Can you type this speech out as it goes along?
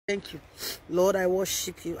Thank you. Lord, I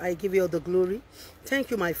worship you. I give you all the glory.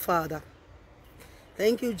 Thank you, my Father.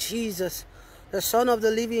 Thank you, Jesus, the Son of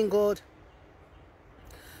the living God.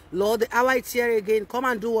 Lord, the hour is here again. Come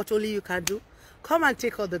and do what only you can do. Come and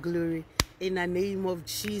take all the glory in the name of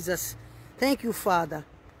Jesus. Thank you, Father.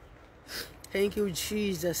 Thank you,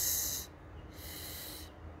 Jesus.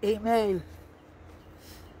 Amen.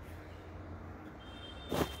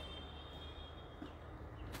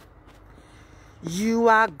 You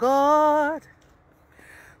are God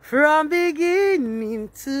from beginning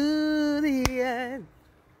to the end.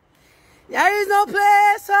 There is no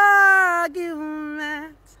place for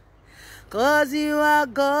argument, 'cause you are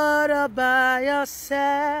God all by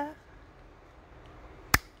yourself.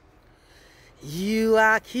 You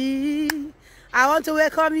are King. I want to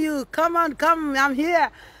welcome you. Come on, come. I'm here.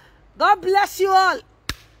 God bless you all.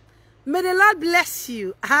 May the Lord bless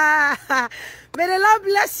you. May the Lord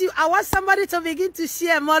bless you. I want somebody to begin to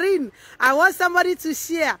share. Maureen, I want somebody to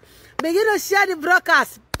share. Begin to share the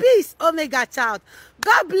broadcast. Peace, Omega child.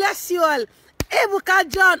 God bless you all. Ebuka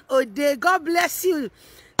John Ode, God bless you.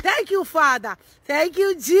 Thank you, Father. Thank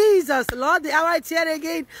you, Jesus. Lord, the hour is here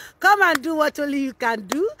again. Come and do what only you can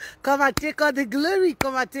do. Come and take all the glory.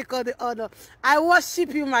 Come and take all the honor. I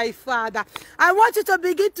worship you, my Father. I want you to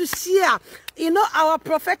begin to share. You know, our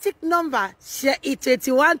prophetic number. Share it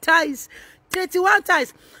 31 times. 31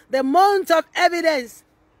 times. The month of evidence.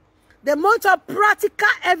 The month of practical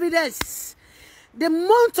evidence. The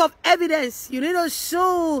month of evidence. You need to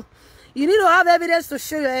show. You need to have evidence to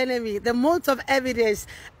show your enemy. The month of evidence.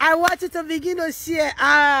 I want you to begin to share.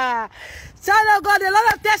 Child of God, a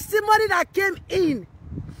lot of testimony that came in.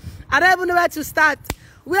 I don't even know where to start.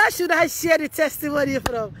 Where should I share the testimony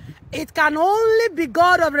from? It can only be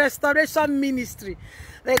God of Restoration Ministry.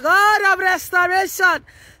 The God of Restoration.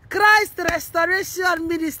 Christ Restoration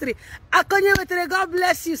Ministry. God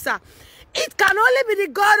bless you, sir. It can only be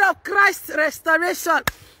the God of Christ Restoration.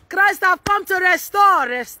 Christ have come to restore.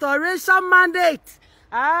 Restoration mandate.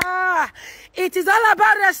 It is all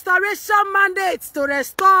about restoration mandates, to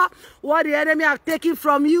restore what the enemy have taken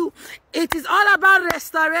from you. It is all about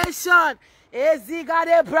restoration.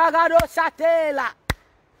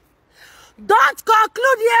 Don't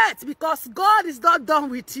conclude yet, because God is not done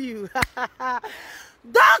with you.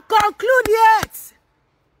 Don't conclude yet.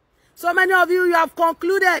 So many of you have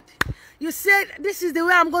concluded. You said, this is the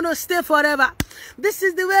way I'm going to stay forever. This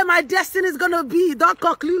is the way my destiny is going to be. Don't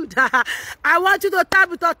conclude. I want you to type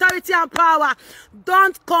with authority and power.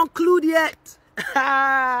 Don't conclude yet.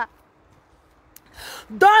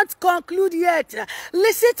 Don't conclude yet.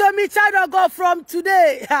 Listen to me, child of God, from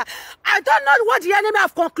today. I don't know what the enemy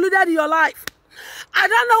have concluded in your life. I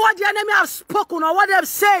don't know what the enemy have spoken or what they have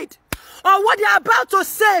said, or what they are about to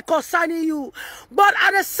say concerning you. But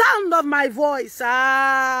at the sound of my voice,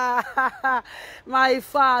 my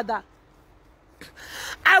Father,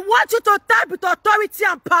 I want you to type with authority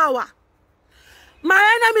and power.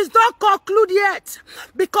 My enemies, don't conclude yet,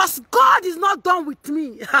 because God is not done with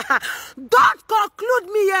me. Don't conclude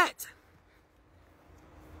me yet.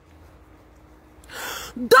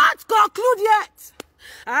 Don't conclude yet.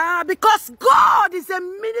 Because God is a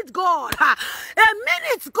minute God. A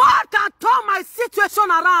minute God can turn my situation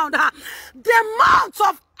around. The month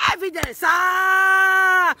of evidence.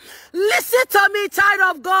 Listen to me, child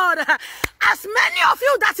of God. As many of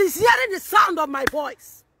you that is hearing the sound of my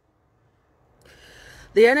voice,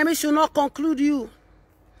 the enemy should not conclude you.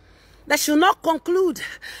 They should not conclude.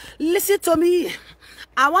 Listen to me.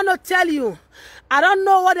 I want to tell you, I don't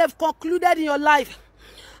know what they've concluded in your life.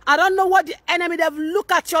 I don't know what the enemy, they've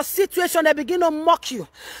looked at your situation, they begin to mock you.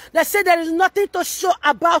 They say there is nothing to show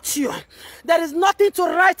about you. There is nothing to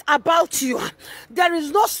write about you. There is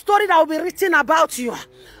no story that will be written about you.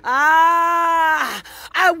 I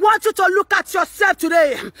want you to look at yourself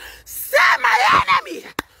today. Say, my enemy,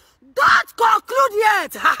 don't conclude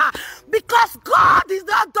yet, because God is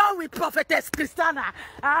not done with prophetess Christiana.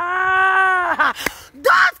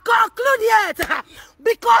 Don't conclude yet,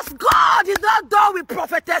 because God is not done with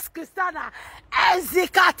prophetess Christiana.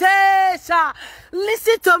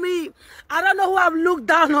 Listen to me. I don't know who have looked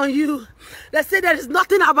down on you. They say there is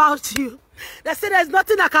nothing about you. They say there's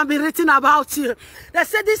nothing that can be written about you. They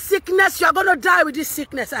say this sickness, you're going to die with this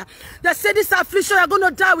sickness. They say this affliction, you're going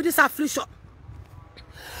to die with this affliction.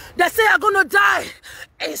 They say you're going to die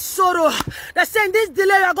in sorrow. They say in this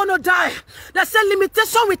delay you are going to die. They say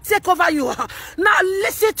limitation will take over you. Now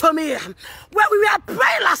listen to me. When we were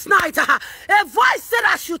praying last night, a voice said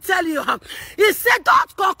I should tell you. He said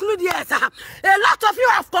don't conclude yet. A lot of you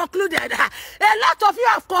have concluded. A lot of you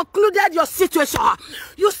have concluded your situation.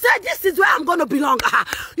 You said this is where I'm going to belong.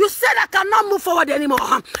 You said I cannot move forward anymore.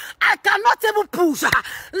 I cannot even push.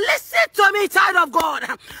 Listen to me, child of God.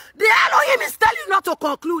 The Elohim is telling you not to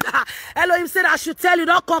conclude. Elohim said I should tell you,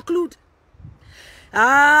 don't conclude.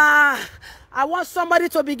 I want somebody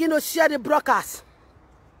to begin to share the broadcast.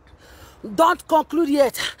 Don't conclude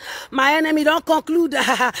yet. My enemy, don't conclude.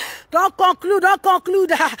 Don't conclude, don't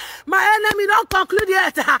conclude. My enemy, don't conclude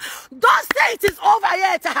yet. Don't say it is over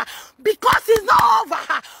yet. Because it's not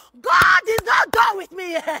over. God is not done with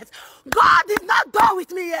me yet. God is not done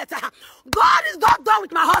with me yet. God is not done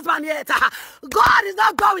with my husband yet. God is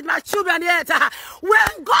not done with my children yet.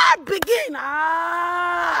 When God begin,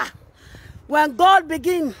 when God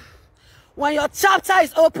begin, when your chapter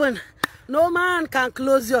is open, no man can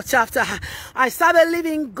close your chapter. I serve a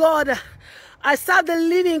living God. I serve the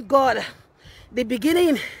living God. The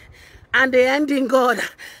beginning and the ending God.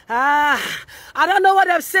 I don't know what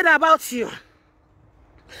they've said about you.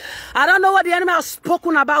 I don't know what the enemy has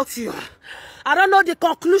spoken about you. I don't know the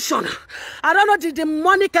conclusion. I don't know the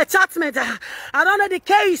demonic attachment. I don't know the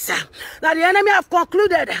case that the enemy have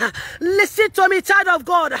concluded. Listen to me, child of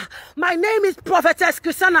God. My name is prophetess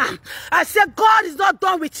Christiana. I said God is not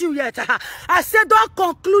done with you yet. I said don't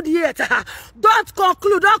conclude yet. Don't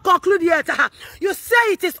conclude. Don't conclude yet. You say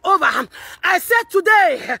it is over. I said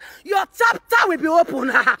today your chapter will be open.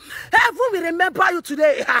 Heaven will remember you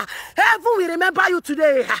today. Heaven will remember you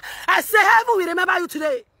today. I said heaven will remember you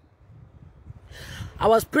today. I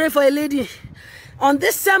was praying for a lady on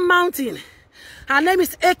this same mountain. Her name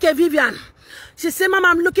is A.K. Vivian. She said, Mama,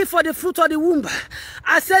 I'm looking for the fruit of the womb.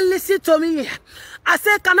 I said, listen to me. I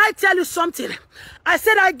said, can I tell you something? I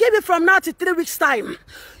said, I give you from now to 3 weeks' time.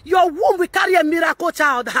 Your womb will carry a miracle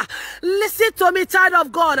child. Listen to me, child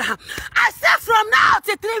of God. I said, from now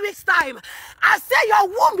to 3 weeks' time, I said, your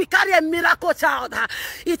womb will carry a miracle child.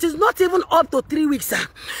 It is not even up to 3 weeks.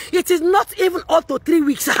 It is not even up to 3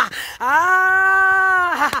 weeks. Who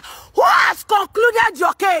has concluded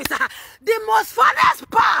your case? The most funniest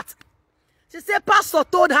part. She said, Pastor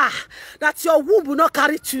told her that your womb will not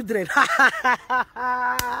carry children.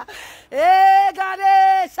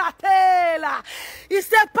 He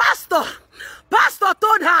said, Pastor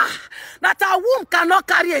told her that her womb cannot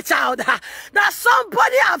carry a child. That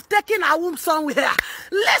somebody have taken her womb somewhere.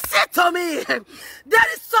 Listen to me.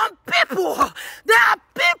 There is some people. There are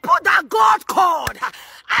people that God called.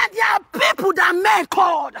 And there are people that men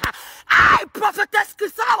called. I, prophetess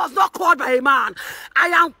Christiana, was not called by a man. I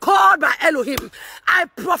am called by Elohim. I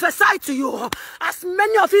prophesy to you. As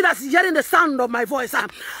many of you that's hearing the sound of my voice,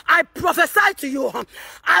 I prophesy to you.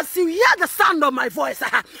 As you hear the sound of my voice,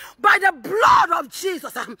 by the blood of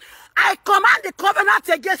Jesus, I command the covenant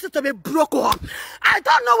against you to be broken. I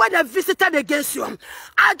don't know where they visited against you.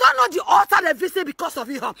 I don't know the altar they visited because of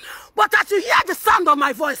you. But as you hear the sound of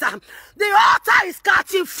my voice, the altar is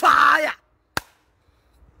catching fire.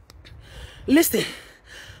 Listen.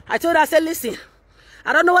 I told her, I said, listen.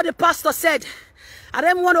 I don't know what the pastor said. I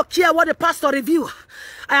don't want to care what the pastor revealed.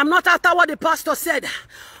 I am not after what the pastor said.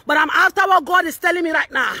 But I'm after what God is telling me right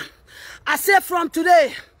now. I said from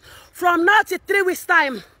today, from now to 3 weeks'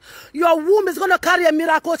 time, your womb is going to carry a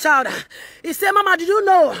miracle child. He said, Mama, did you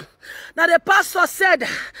know that the pastor said?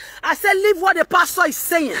 I said, leave what the pastor is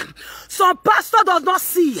saying. Some pastor does not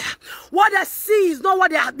see. What they see is not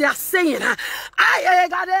what they are saying. I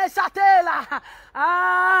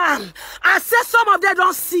said some of them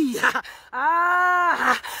don't see.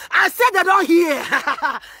 I said they don't hear.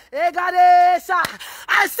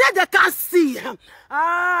 I said they can't see.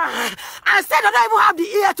 I said they don't even have the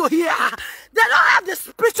ear to hear. They don't have the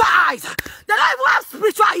spiritual eyes. They don't even have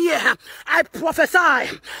spiritual ear. I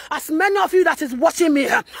prophesy, as many of you that is watching me,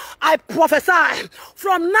 I prophesy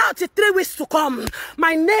from now to 3 weeks to come.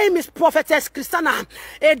 My name is prophetess Christiana,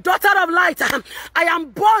 a daughter of light. I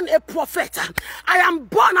am born a prophet. I am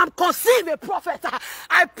born, I'm conceived a prophet.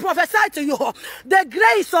 I prophesy to you, the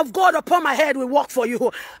grace of God upon my head will work for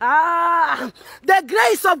you. The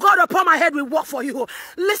grace of God upon my head will work for you.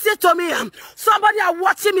 Listen to me. Somebody are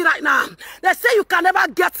watching me right now. They say you can never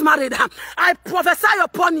get married. I prophesy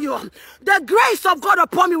upon you. The grace of God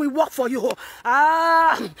upon me will work for you.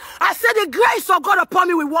 I said the grace of God upon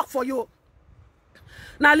me will work for you.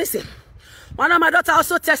 Now listen. One of my daughters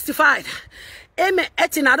also testified. Amy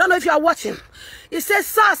Etin, I don't know if you are watching. He said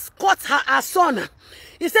SARS caught her son.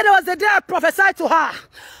 He said it was the day I prophesied to her.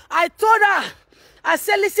 I told her, I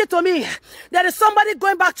said, listen to me. There is somebody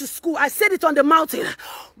going back to school. I said it on the mountain.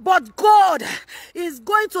 But God is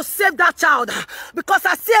going to save that child. Because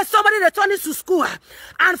I see somebody returning to school.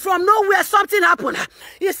 And from nowhere, something happened.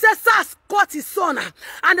 He said, SARS caught his son.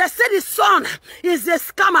 And they said his son is a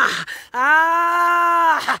scammer.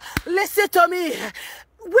 Listen to me.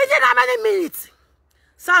 Within how many minutes?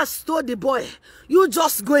 SARS told the boy, you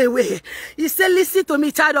just go away. He said, listen to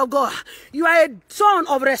me, child of God. You are a son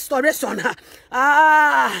of restoration. You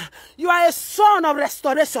are a son of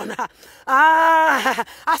restoration. I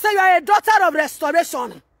said, you are a daughter of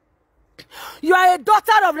restoration. You are a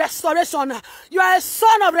daughter of restoration. You are a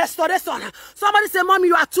son of restoration. Somebody say, Mommy,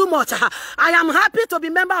 you are too much. I am happy to be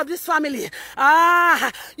a member of this family. You are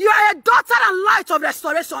a daughter and light of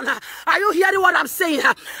restoration. Are you hearing what I'm saying?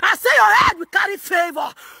 I say your head will carry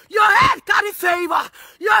favor. Your head carry favor.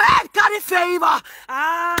 Your head carry favor.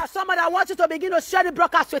 Somebody, I want you to begin to share the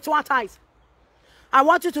broadcast with one time. I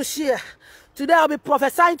want you to share. Today I'll be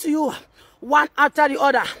prophesying to you one after the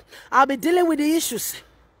other. I'll be dealing with the issues.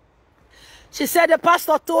 She said the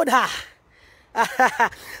pastor told her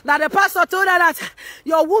that the pastor told her that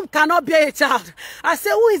your womb cannot bear a child. I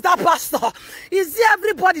said, who is that pastor? Is it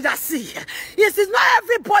everybody that see? It is not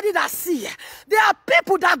everybody that see. There are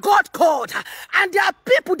people that God called, and there are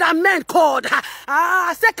people that men called.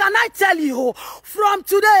 I said, can I tell you, from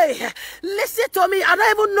today, listen to me. I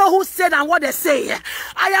don't even know who said and what they say.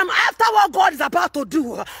 I am after what God is about to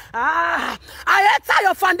do. I enter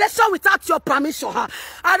your foundation without your permission.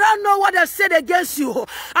 I don't know what they said against you.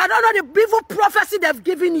 I don't know the evil prophecy they've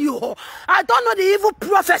given you. I don't know the evil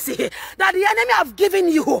prophecy that the enemy have given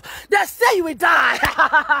you. They say you will die.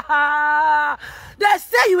 They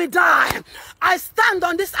say you will die. I stand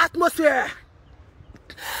on this atmosphere.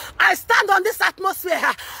 I stand on this atmosphere.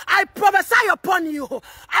 I prophesy upon you.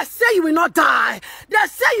 I say you will not die. They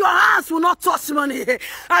say your hands will not touch money.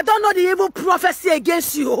 I don't know the evil prophecy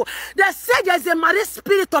against you. They say there's a marriage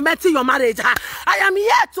spirit tormenting your marriage. I am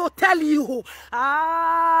here to tell you,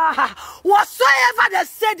 whatsoever they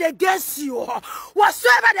said against you,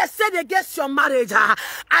 whatsoever they said against your marriage,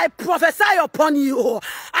 I prophesy upon you.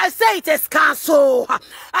 I say it is cancelled.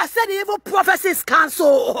 I say the evil prophecy is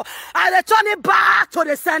cancelled. I return it back to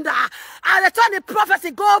the sender. I return the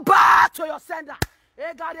prophecy. Go back to your sender.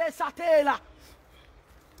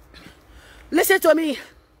 Listen to me.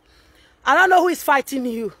 I don't know who is fighting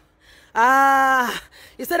you.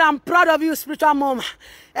 He said, I'm proud of you, spiritual mom.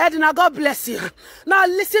 Edna, God bless you. Now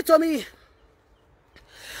listen to me.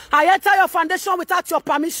 I enter your foundation without your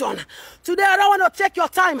permission. Today, I don't want to take your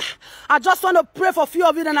time. I just want to pray for a few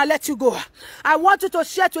of you, and I'll let you go. I want you to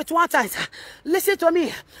share it with one time. Listen to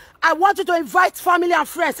me. I want you to invite family and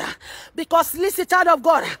friends. Because, listen, child of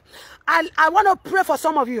God, I want to pray for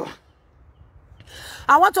some of you.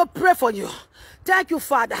 I want to pray for you. Thank you,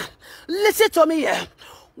 Father. Listen to me.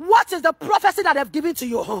 What is the prophecy that they've given to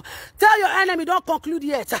you? Tell your enemy, don't conclude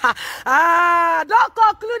yet. Don't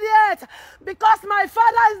conclude yet. Because my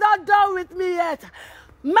Father is not done with me yet.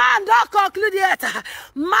 Man, don't conclude yet.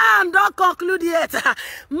 Man, don't conclude yet.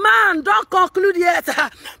 Man, don't conclude yet.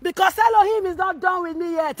 Because Elohim is not done with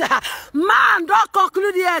me yet. Man, don't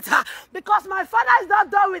conclude yet. Because my Father is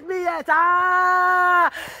not done with me yet.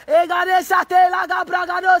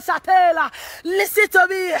 Listen to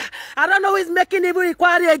me. I don't know who is making evil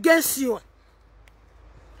inquiry against you.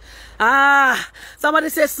 Somebody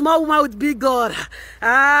say small woman with big God.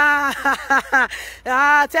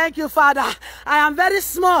 Thank you, Father. I am very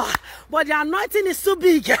small, but the anointing is too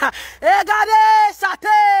big.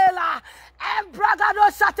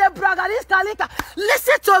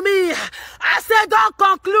 Listen to me. I said, don't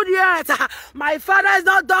conclude yet. My Father is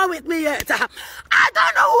not done with me yet. I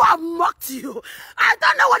don't know who have mocked you. I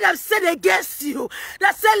don't know what they've said against you.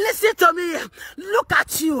 They said, listen to me. Look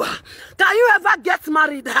at you. Can you ever get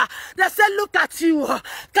married? They said, look at you.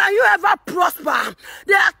 Can you ever prosper?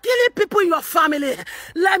 They are killing people in your family.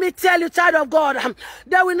 Let me tell you, child of God,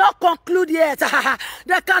 they will not conclude yet.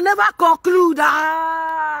 They can never conclude.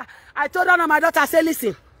 I told her, my daughter, I said,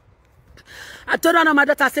 listen. I told her, my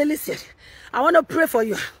daughter, I said, listen. I want to pray for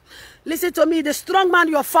you. Listen to me. The strong man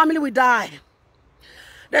in your family will die.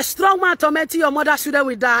 The strong man tormenting your mother's children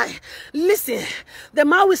will die. Listen, the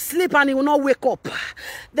man will sleep and he will not wake up.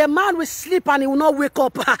 The man will sleep and he will not wake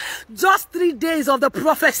up. Just 3 days of the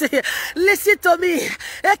prophecy. Listen to me.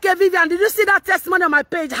 Okay, Vivian, did you see that testimony on my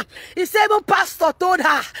page? He said even pastor told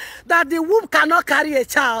her that the womb cannot carry a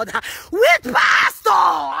child. Which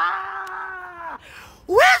pastor?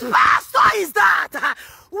 Which pastor is that?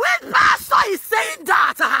 Which pastor is saying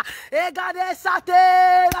that?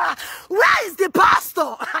 Where is the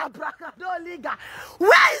pastor?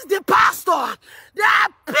 Where is the pastor? There are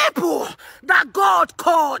people that God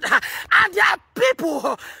called, and there are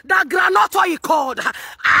people that Granoto called.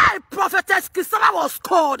 I, prophetess Christiana, was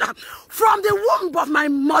called from the womb of my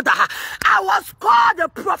mother. I was called a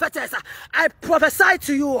prophetess. I prophesy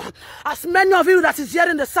to you, as many of you that is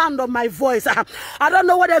hearing the sound of my voice. I don't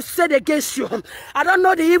know what they've said against you. I don't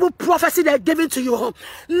know the evil prophecy they're giving to you.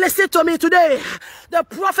 Listen to me today. The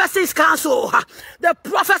prophecy is cancelled. The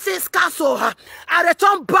prophecy is cancelled. I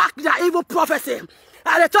return back the evil prophecy.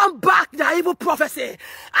 I return back the evil prophecy.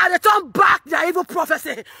 I return back the evil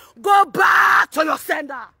prophecy. Go back to your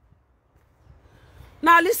sender.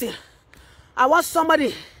 Now listen. I want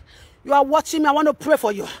somebody. You are watching me. I want to pray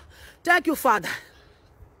for you. Thank you, Father.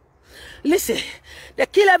 Listen. They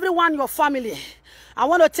kill everyone in your family. I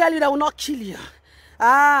want to tell you they will not kill you.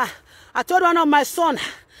 I told one of my son,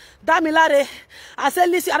 Damilare, I said,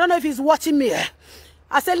 listen, I don't know if he's watching me.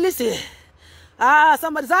 I said, listen.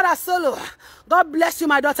 Somebody, Zara Solo. God bless you,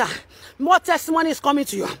 my daughter. More testimony is coming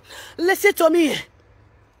to you. Listen to me.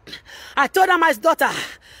 I told her, my daughter.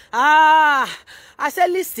 I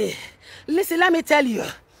said, listen. Listen, let me tell you.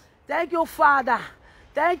 Thank you, Father.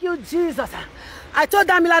 Thank you, Jesus. I told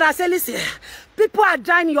Damilare, I said, listen. People are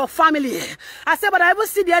dying in your family. I said, but I even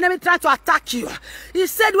see the enemy trying to attack you. He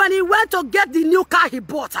said when he went to get the new car he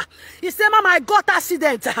bought, he said, Mama, I got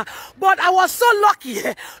accident. But I was so lucky.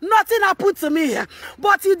 Nothing happened to me.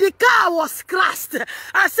 But the car was crashed.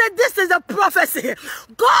 I said, this is a prophecy.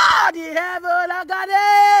 God in heaven,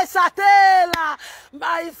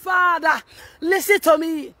 my Father, listen to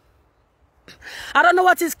me. I don't know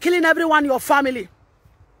what is killing everyone in your family.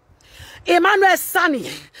 Emmanuel Sani,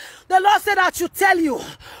 the Lord said I should tell you,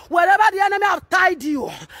 wherever the enemy have tied you,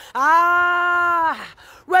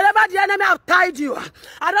 wherever the enemy have tied you,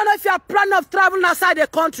 I don't know if you are planning of traveling outside the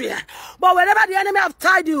country, but wherever the enemy have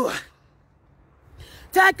tied you,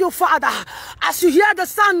 thank you, Father. As you hear the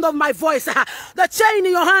sound of my voice, the chain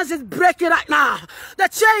in your hands is breaking right now. The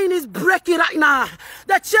chain is breaking right now.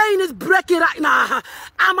 The chain is breaking right now.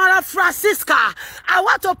 Amara Francisca, I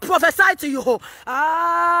want to prophesy to you.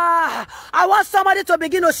 I want somebody to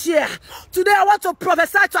begin to share. Today I want to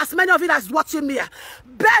prophesy to as many of you as watching me.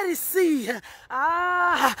 Berry C.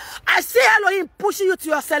 I see Elohim pushing you to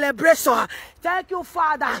your celebration. Thank you,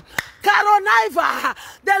 Father. Caroniva,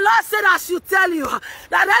 the Lord said I should tell you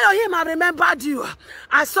that Elohim have remembered you.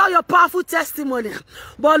 I saw your powerful testimony,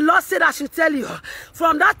 but Lord said I should tell you,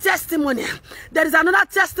 from that testimony, there is another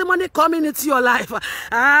testimony coming into your life.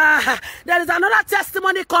 There is another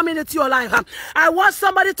testimony coming into your life. I want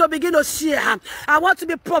somebody to begin to share. I want to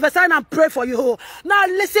be prophesying and pray for you. Now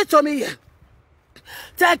listen to me.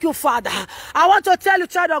 Thank you, Father. I want to tell you,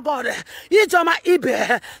 child of God, Ijoma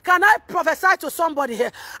Ibe, can I prophesy to somebody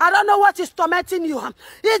here? I don't know what is tormenting you.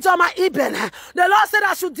 Ijoma Ibe, the Lord said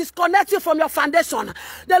I should disconnect you from your foundation.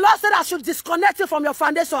 The Lord said I should disconnect you from your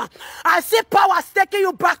foundation. I see powers taking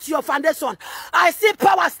you back to your foundation. I see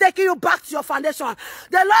powers taking you back to your foundation.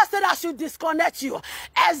 The Lord said I should disconnect you.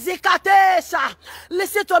 Ezikatesha.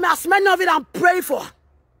 Listen to me, as many of you I'm praying for.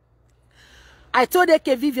 I told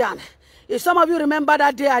Eke Vivian, if some of you remember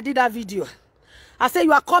that day I did that video, I said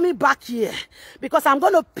you are coming back here because I'm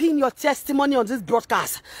going to pin your testimony on this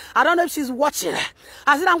broadcast. I don't know if she's watching.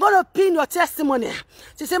 I said I'm going to pin your testimony.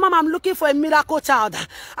 She said, Mom, I'm looking for a miracle child.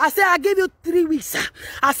 I said, I give you 3 weeks.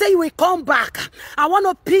 I said you will come back. I want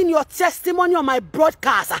to pin your testimony on my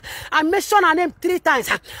broadcast. I mentioned her name 3 times.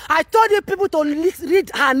 I told you people to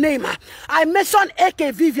read her name. I mentioned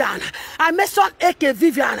Eke Vivian. I mentioned Eke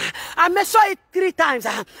Vivian. I mentioned it 3 times.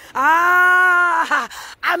 I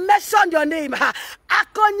mentioned your name.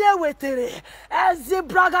 Akonye wetere, ezi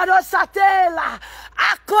bragado satela.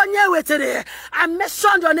 Akonye wetere. I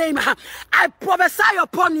mentioned your name. I prophesy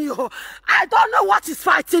upon you. I don't know what is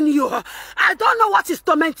fighting you. I don't know what is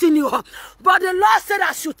tormenting you. But the Lord said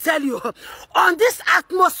I should tell you, on this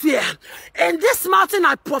atmosphere, in this mountain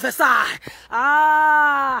I prophesy.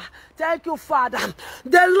 Thank you, Father.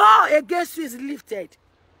 The law against you is lifted.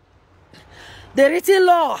 The written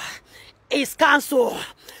law is cancelled.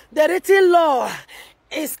 The written law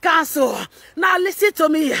is cancelled. Now listen to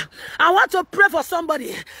me. I want to pray for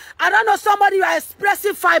somebody. I don't know, somebody you are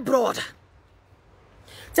expressing fibroid.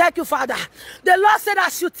 Thank you, Father. The Lord said I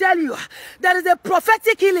should tell you, there is a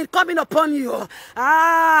prophetic healing coming upon you.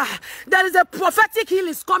 There is a prophetic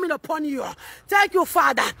healing coming upon you. Thank you,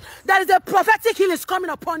 Father. There is a prophetic healing coming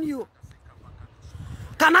upon you.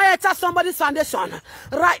 Can I enter somebody's foundation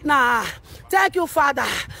right now? Thank you, Father.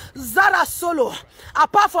 Zara Solo.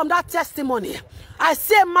 Apart from that testimony, I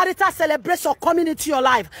see a marital celebration coming into your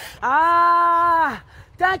life.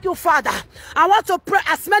 Thank you, Father. I want to pray.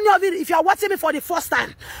 As many of you, if you are watching me for the first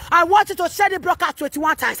time, I want you to share the broadcast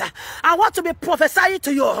 21 times. I want to be prophesying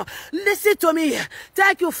to you. Listen to me.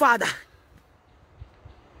 Thank you, Father.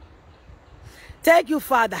 Thank you,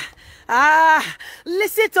 Father.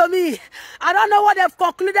 Listen to me. I don't know what they've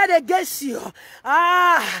concluded against you.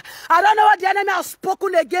 I don't know what the enemy has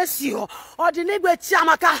spoken against you. Or the nigga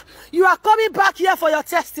Chiamaka. You are coming back here for your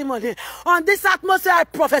testimony. On this atmosphere, I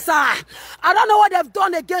prophesy. I don't know what they've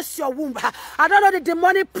done against your womb. I don't know the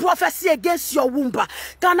demonic prophecy against your womb.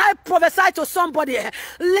 Can I prophesy to somebody?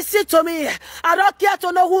 Listen to me. I don't care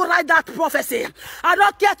to know who write that prophecy. I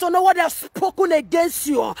don't care to know what they've spoken against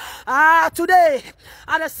you. Today,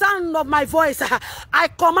 at the sound of my voice, I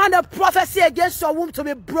command a prophecy against your womb to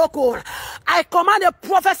be broken. I command a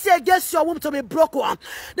prophecy against your womb to be broken.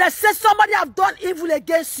 They say somebody have done evil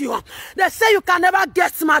against you. They say you can never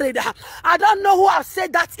get married. I don't know who have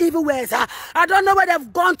said that evil words. I don't know where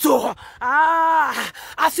they've gone to.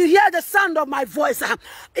 As you hear the sound of my voice,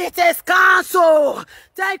 it is canceled.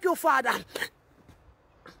 Thank you, Father.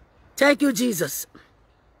 Thank you, Jesus.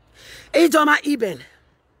 Ijoma Iben.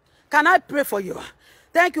 Can I pray for you?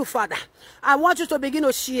 Thank you, Father. I want you to begin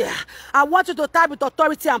to share. I want you to type with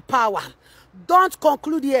authority and power. Don't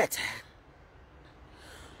conclude yet.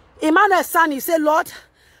 Emmanuel Sani said, Lord,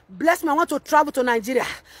 bless me. I want to travel to Nigeria.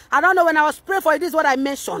 I don't know, when I was praying for you, this is what I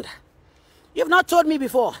mentioned. You've not told me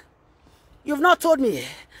before. You've not told me.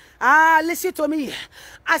 Listen to me.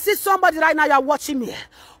 I see somebody right now, you are watching me.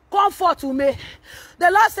 Comfort to me.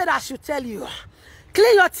 The Lord said I should tell you.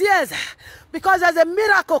 Clean your tears, because there's a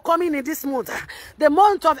miracle coming in this month. The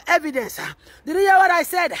month of evidence. Did you hear what I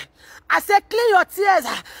said? I said, clean your tears.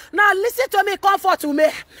 Now listen to me, comfort to me.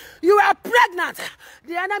 You were pregnant.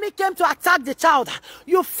 The enemy came to attack the child.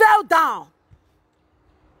 You fell down.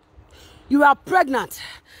 You were pregnant.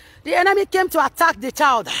 The enemy came to attack the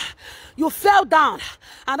child. You fell down.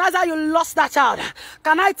 And that's how you lost that child.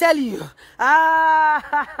 Can I tell you?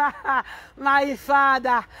 My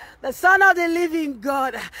Father, the Son of the living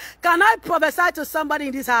God. Can I prophesy to somebody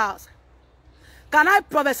in this house? Can I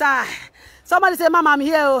prophesy? Somebody say, Mama, I'm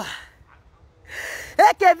here.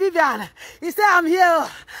 Okay, Vivian. He said, I'm here.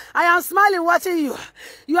 I am smiling watching you.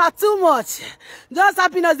 You are too much. Just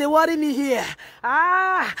happiness, they worry me here.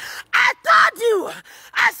 I told you.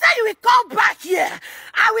 I said you will come back here.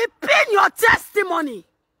 I will pin your testimony.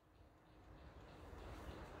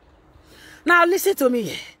 Now listen to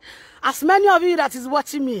me. As many of you that is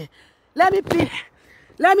watching me, let me pin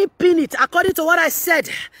it according to what I said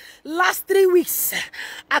last 3 weeks.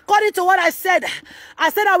 According to what I said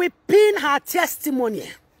I will pin her testimony.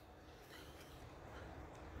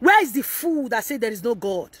 Where is the fool that said there is no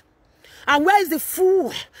God? And where is the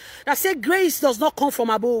fool that said grace does not come from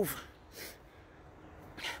above?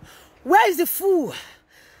 Where is the fool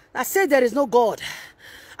that said there is no God?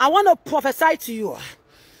 I want to prophesy to you.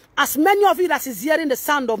 As many of you that is hearing the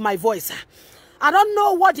sound of my voice, I don't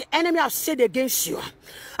know what the enemy has said against you.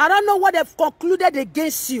 I don't know what they've concluded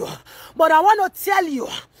against you. But I want to tell you,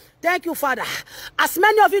 thank you, Father. As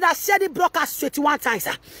many of you that shared the broadcast 21 times,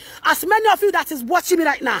 as many of you that is watching me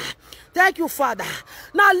right now, thank you, Father.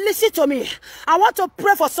 Now listen to me. I want to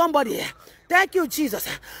pray for somebody. Thank you, Jesus.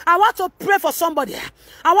 I want to pray for somebody.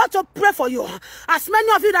 I want to pray for you. As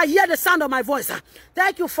many of you that hear the sound of my voice,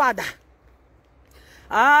 thank you, Father.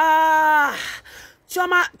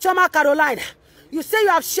 Choma Caroline, you say you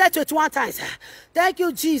have shared 21 times. Thank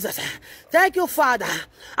you, Jesus. Thank you, Father.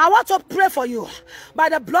 I want to pray for you by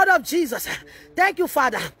the blood of Jesus. Thank you,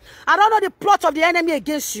 Father. I don't know the plot of the enemy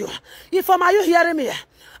against you. Are you hearing me?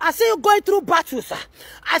 I see you going through battles.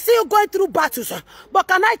 I see you going through battles. But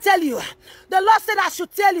can I tell you, the Lord said I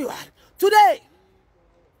should tell you today.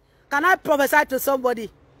 Can I prophesy to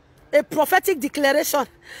somebody? A prophetic declaration.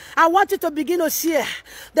 I want you to begin to share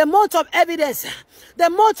the month of evidence. The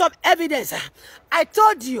month of evidence. I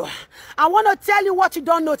told you. I want to tell you what you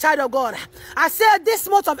don't know, child of God. I said this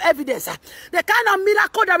month of evidence. The kind of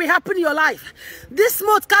miracle that will happen in your life. This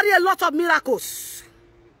month carry a lot of miracles.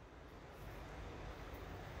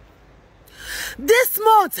 This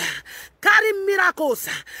month carry miracles.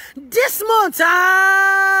 This month,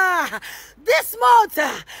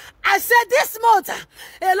 I said this month,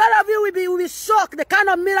 a lot of you will be shocked the kind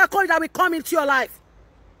of miracle that will come into your life.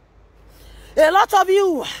 A lot of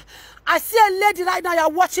you, I see a lady right now, you're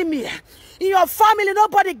watching me. In your family,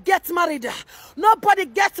 nobody gets married. Nobody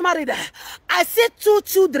gets married. I see 2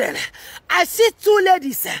 children. I see 2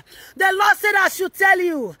 ladies. The Lord said I should tell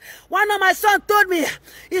you. One of my sons told me,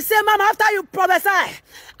 he said, Mama, after you prophesy,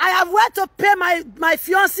 I have went to pay my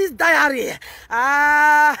fiance's diary.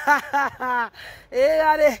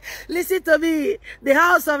 Listen to me. The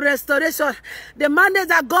house of restoration. The mandate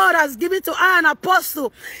that God has given to an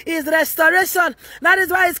apostle is restoration. That is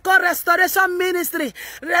why it's called Restoration Ministry.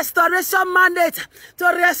 Restoration mandate. To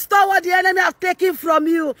restore what the enemy have taken from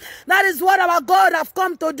you. That is what our God have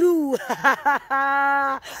come to do.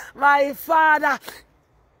 My Father.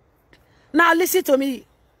 Now listen to me.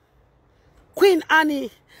 Queen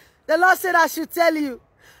Annie. The Lord said I should tell you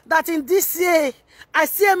that in this year, I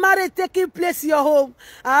see a marriage taking place in your home.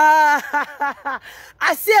 I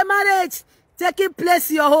see a marriage taking place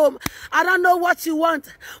in your home. I don't know what you want,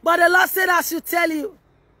 but the Lord said I should tell you.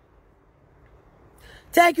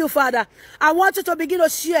 Thank you, Father. I want you to begin to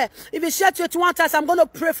share. If you share 21 times, I'm going to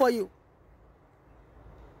pray for you.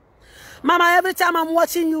 Mama, every time I'm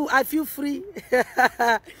watching you, I feel free.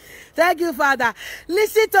 Thank you, Father.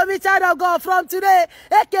 Listen to me, child of God. From today,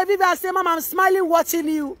 I say, Mama, I'm smiling watching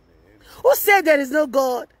you. Who say there is no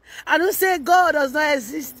God? And who say God does not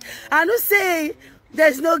exist? And who say there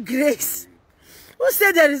is no grace? Who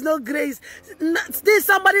said there is no grace? This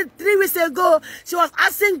somebody 3 weeks ago, she was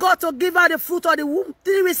asking God to give her the fruit of the womb.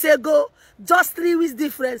 3 weeks ago, just 3 weeks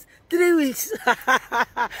difference. 3 weeks.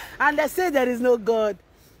 And they say there is no God.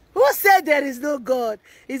 Who said there is no God?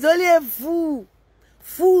 It's only a fool.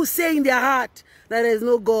 Fools say in their heart that there is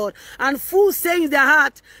no God. And fools say in their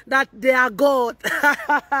heart that they are God.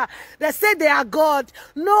 They say they are God.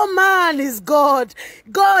 No man is God.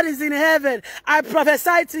 God is in heaven. I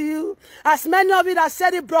prophesy to you, as many of you that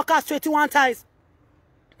said it broadcast 21 times,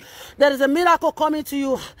 there is a miracle coming to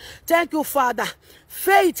you. Thank you, Father.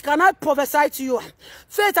 Faith, can I prophesy to you?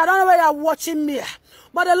 Faith, I don't know where you are watching me,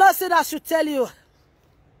 but the Lord said I should tell you.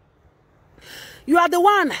 You are the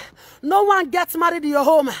one. No one gets married in your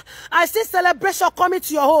home. I see celebration coming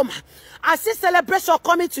to your home. I see celebration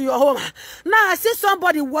coming to your home. Now I see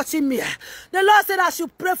somebody watching me. The Lord said I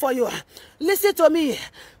should pray for you. Listen to me.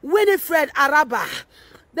 Winifred Araba.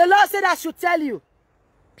 The Lord said I should tell you.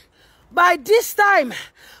 By this time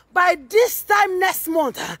next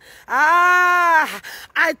month,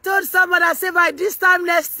 I told somebody, I said, by this time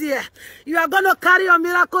next year, you are going to carry your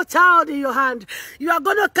miracle child in your hand. You are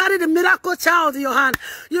going to carry the miracle child in your hand.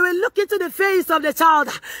 You will look into the face of the child.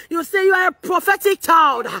 You say, you are a prophetic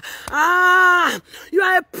child. You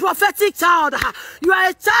are a prophetic child. You are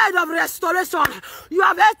a child of restoration. You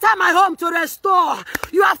have entered my home to restore.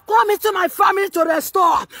 You have come into my family to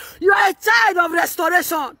restore. You are a child of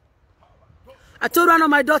restoration. I told one of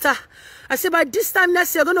my daughter, I said, by this time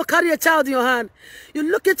next year, you're going to carry a child in your hand. You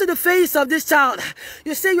look into the face of this child.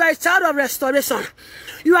 You say, you are a child of restoration.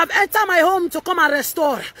 You have entered my home to come and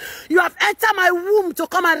restore. You have entered my womb to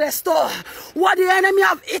come and restore. What the enemy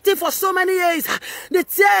have eaten for so many years. The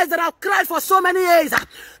tears that I've cried for so many years.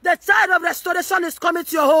 The child of restoration is coming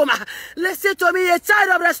to your home. Listen to me. A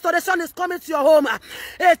child of restoration is coming to your home. A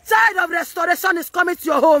child of restoration is coming to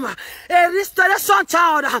your home. A restoration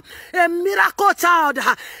child. A miracle child.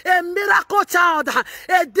 A miracle child.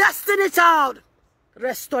 A destiny child.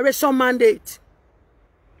 Restoration mandate.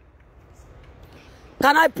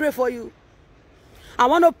 Can I pray for you? I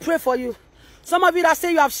want to pray for you. Some of you that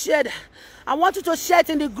say you have shared, I want you to share it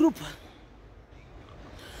in the group.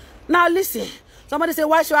 Now listen. Somebody say,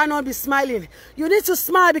 why should I not be smiling? You need to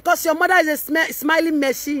smile because your mother is a smiling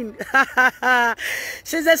machine.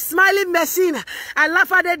 She's a smiling machine. I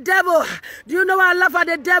laugh at the devil. Do you know why I laugh at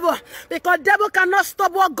the devil? Because the devil cannot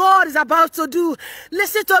stop what God is about to do.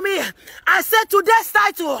 Listen to me. I said today's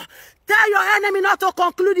title, tell your enemy not to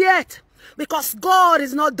conclude yet. Because God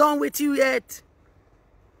is not done with you yet.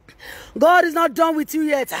 God is not done with you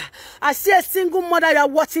yet. I see a single mother, you are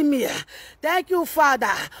watching me. Thank you,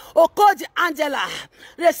 Father. Okoji Angela,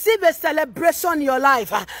 receive a celebration in your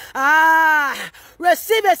life.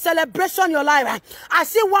 Receive a celebration in your life. I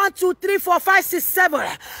see 1, 2, 3, 4, 5, 6,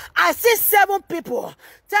 7. I see 7 people.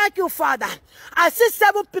 Thank you, Father. I see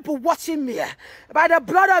 7 people watching me. By the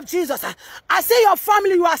blood of Jesus. I see your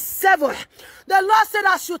family, you are 7. The Lord said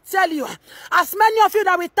I should tell you, as many of you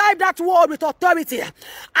that will type that word with authority,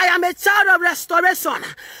 I am a child of restoration.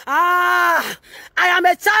 I am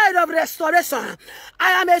a child of restoration.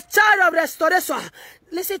 I am a child of restoration.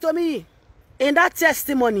 Listen to me. In that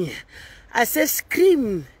testimony, I say,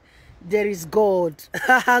 scream, there is God.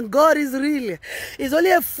 God is real. It's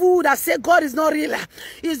only a fool that say God is not real.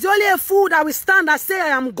 It's only a fool that will stand and say I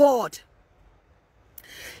am God.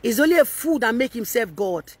 It's only a fool that make himself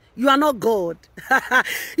God. You are not God. You are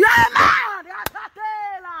a man.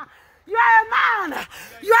 man.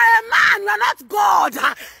 You are a man. You are not God.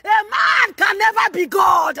 A man can never be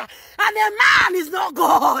God. And a man is not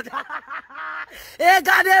God.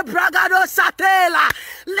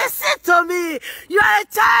 Listen to me. You are a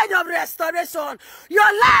child of restoration.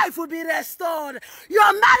 Your life will be restored.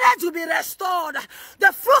 Your marriage will be restored.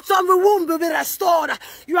 The fruits of the womb will be restored.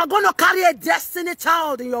 You are going to carry a destiny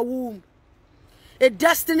child in your womb. A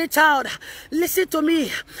destiny child. Listen to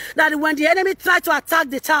me. That when the enemy tries to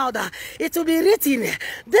attack the child, it will be written,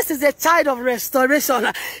 this is a child of restoration.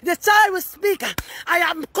 The child will speak, I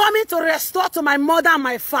am coming to restore to my mother and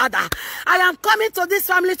my father. I am coming to this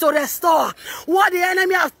family to restore what the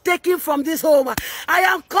enemy has taken from this home. I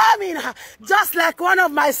am coming just like one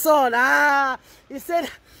of my sons. He said,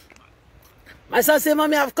 my son said,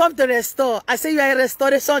 Mommy, I've come to restore. I say, you are a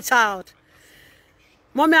restoration child.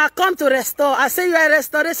 Mommy, I come to restore. I say, you are a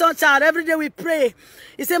restoration child. Every day we pray.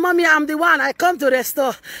 He said, Mommy, I'm the one. I come to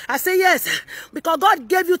restore. I say, yes, because God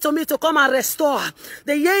gave you to me to come and restore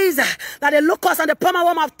the years that the locusts and the palmer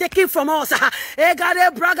worm have taken from us.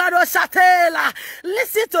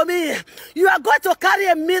 Listen to me. You are going to carry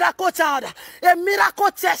a miracle child, a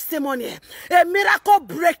miracle testimony, a miracle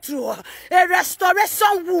breakthrough, a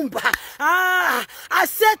restoration womb. I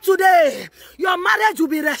said today, your marriage will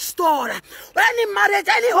be restored. Any marriage,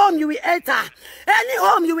 any home you will enter, any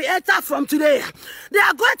home you will enter from today, they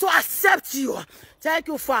are going to accept you. Thank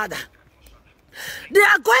you, Father. They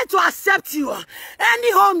are going to accept you.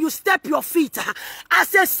 Any home you step your feet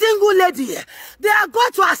as a single lady, they are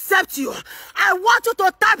going to accept you. I want you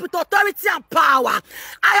to type with authority and power.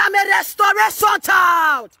 I am a restoration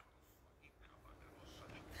child.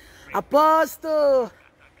 Apostle,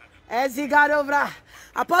 as he got over,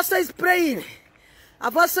 Apostle is praying.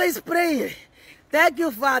 Apostle is praying. Thank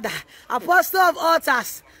you, Father. Apostle of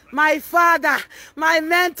altars, my father, my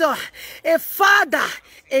mentor, a father,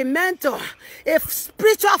 a mentor, a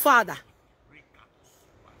spiritual father.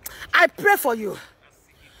 I pray for you.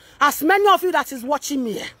 As many of you that is watching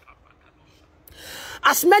me,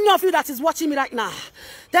 as many of you that is watching me right now,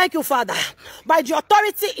 thank you, Father. By the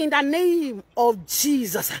authority in the name of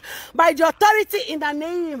Jesus, by the authority in the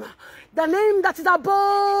name that is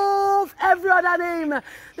above every other name.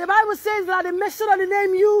 The Bible says that the mention of the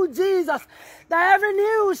name you, Jesus, that every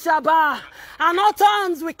knee shall bow, and all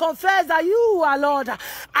tongues will confess that you are Lord.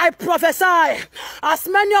 I prophesy, as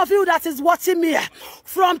many of you that is watching me,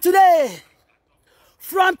 from today,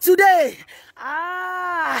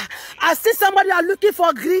 I see somebody are looking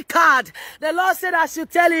for a green card. The Lord said I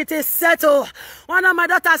should tell you it is settled. One of my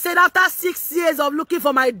daughters said after 6 years of looking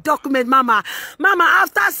for my document, Mama,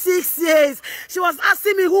 after 6 years, she was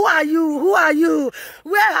asking me, who are you? Who are you?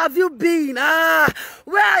 Where have you been?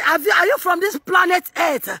 Where have you? Are you from this planet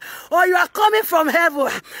Earth? Or you are coming from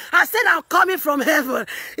heaven? I said, I'm coming from heaven.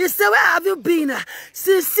 He said, where have you been?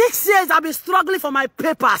 Since 6 years, I've been struggling for my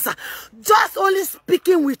papers. Just only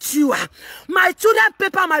speaking with you. My children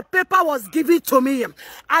paper, my paper was given to me.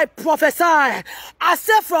 I prophesy. I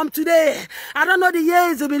say from today, I don't know the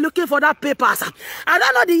years you'll be looking for that papers. I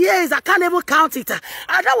don't know the years. I can't even count it.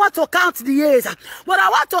 I don't want to count the years, but I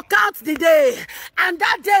want to count the day. And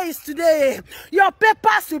that day is today. Your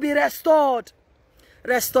papers will be restored.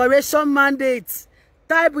 Restoration mandate.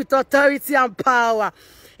 Type with authority and power.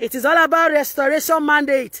 It is all about restoration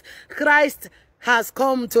mandate. Christ has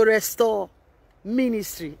come to restore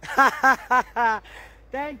ministry.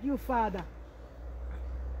 Thank you, Father.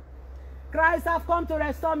 Christ has come to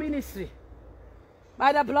restore ministry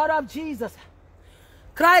by the blood of Jesus.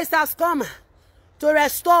 Christ has come to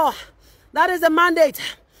restore. That is the mandate.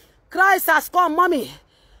 Christ has come. Mommy,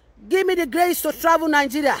 give me the grace to travel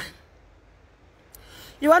Nigeria.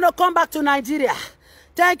 You want to come back to Nigeria?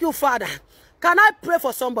 Thank you, Father. Can I pray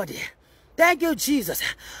for somebody? Thank you, Jesus.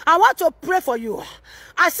 I want to pray for you.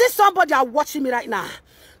 I see somebody are watching me right now.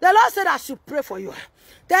 The Lord said I should pray for you.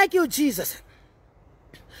 Thank you, Jesus.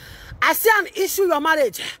 I see an issue in your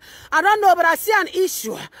marriage. I don't know, but I see an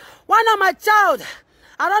issue. One of my child,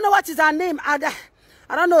 I don't know what is her name. I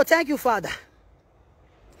don't know. Thank you, Father.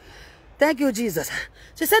 Thank you, Jesus.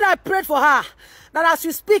 She said I prayed for her. That as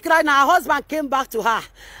you speak right now, her husband came back to her.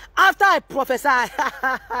 After I prophesied.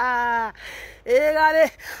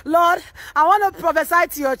 Lord, I want to prophesy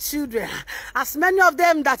to your children. As many of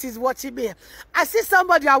them that is watching me. I see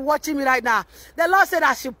somebody are watching me right now. The Lord said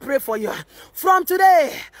I should pray for you. From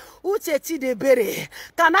today, Uche de bere.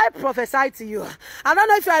 Can I prophesy to you? I don't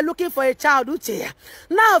know if you are looking for a child, Uche.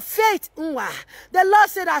 Now, faith, the Lord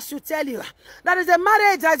said I should tell you, there is a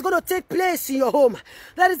marriage that is going to take place in your home.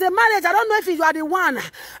 There is a marriage, I don't know if you are the one.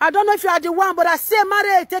 I don't know if you are the one, but I see a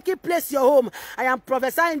marriage taking place in your home. I am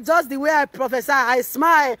prophesying just the way I prophesy. I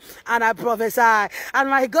smile and I prophesy. And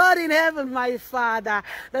my God in heaven, my Father,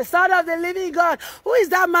 the Son of the living God, who is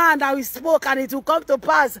that man that we spoke and it will come to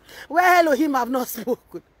pass where Elohim have not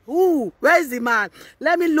spoken? Ooh, where is the man?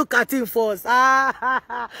 Let me look at him first.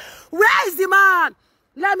 Where is the man?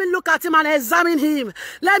 Let me look at him and examine him.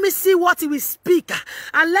 Let me see what he will speak.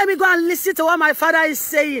 And let me go and listen to what my Father is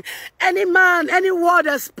saying. Any man, any word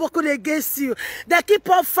that's spoken against you, they keep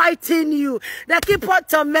on fighting you. They keep on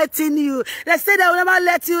tormenting you. They say they will never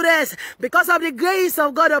let you rest because of the grace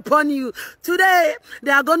of God upon you. Today,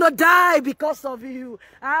 they are going to die because of you.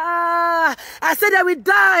 I said they will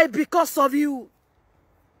die because of you.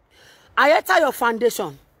 I enter your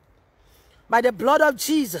foundation by the blood of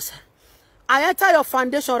Jesus. I enter your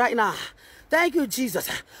foundation right now. Thank you, Jesus.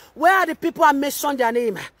 Where are the people I mentioned their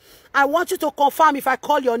name? I want you to confirm if I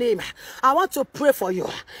call your name. I want to pray for you.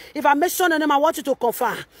 If I mention your name, I want you to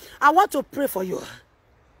confirm. I want to pray for you.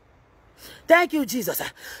 Thank you, Jesus.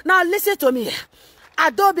 Now listen to me.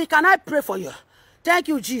 Adobe, can I pray for you? Thank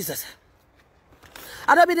you, Jesus.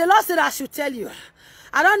 Adobe, the Lord said I should tell you.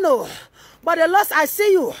 I don't know, but the Lord, I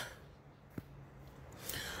see you.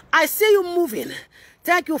 I see you moving.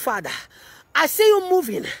 Thank you, Father. I see you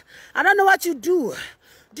moving. I don't know what you do.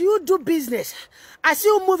 Do you do business? I see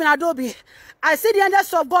you moving, Adobe. I see the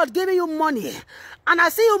angels of God giving you money. And I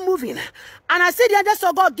see you moving. And I see the angels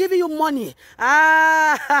of God giving you money.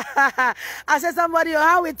 I said, somebody, your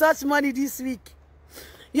hand will touch money this week.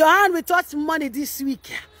 Your hand will touch money this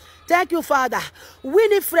week. Thank you, Father.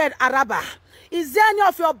 Winifred Araba. Is there any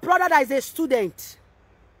of your brother that is a student?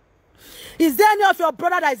 Is there any of your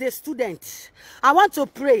brother that is a student? I want to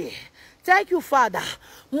pray. Thank you, Father.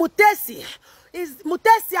 Mutesi,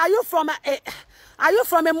 are you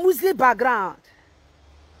from a Muslim background?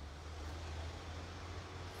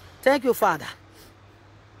 Thank you, Father.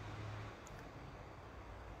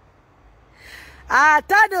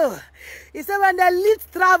 Tado, he said when they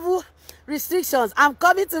lift travel restrictions, I'm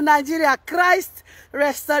coming to Nigeria, Christ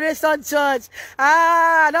Restoration Church.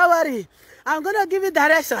 Don't worry. I'm going to give you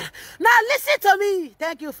direction. Now listen to me.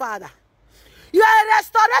 Thank you, Father. You are a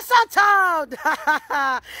restoration child.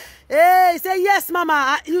 Hey, say yes,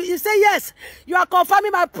 Mama. You say yes. You are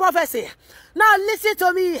confirming my prophecy. Now listen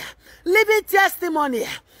to me. Living testimony.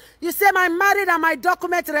 You say my married and my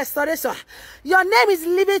document restoration. Your name is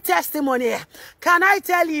living testimony. Can I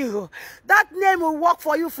tell you, that name will work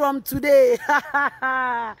for you from today.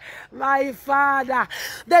 My Father,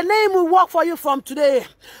 the name will work for you from today.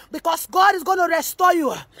 Because God is going to restore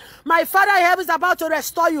you. My Father in heaven is about to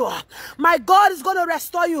restore you. My God is going to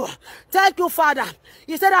restore you. Thank you, Father.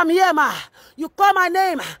 You said, I'm here, ma. You call my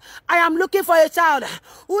name. I am looking for a child.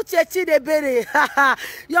 Uchechi de bere.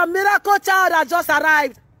 Your miracle child has just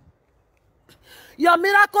arrived. Your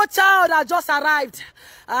miracle child has just arrived.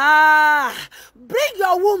 Bring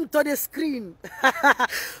your womb to the screen.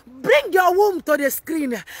 Bring your womb to the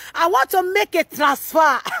screen. I want to make a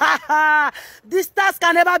transfer. Distance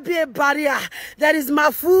can never be a barrier. There is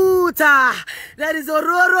Mafuta. There is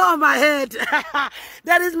Ororo on my head.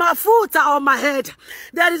 There is Mafuta on my head.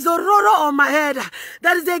 There is Ororo on my head.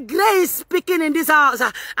 There is a grace speaking in this house.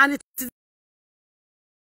 And it is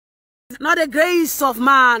not the grace of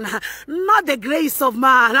man. Not the grace of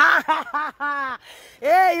man.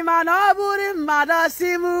 Hey, man,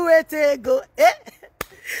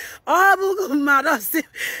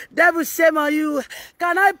 devil, shame on you.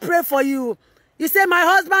 Can I pray for you? You say, my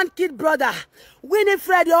husband, kid brother.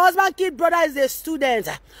 Winifred, your husband, kid brother is a student.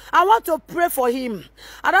 I want to pray for him.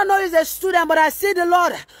 I don't know if he's a student, but I see the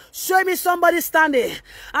Lord show me somebody standing.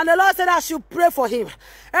 And the Lord said I should pray for him.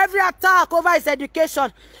 Every attack over his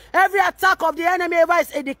education, every attack of the enemy over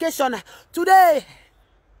his education, today,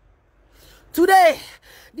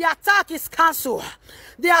 the attack is cancelled.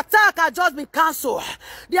 The attack has just been cancelled.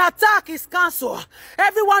 The attack is cancelled.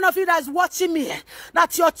 Every one of you that is watching me,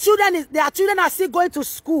 that their children are still going to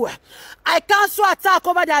school, I cancel attack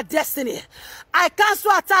over their destiny. I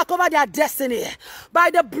cancel attack over their destiny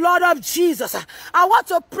by the blood of Jesus. I want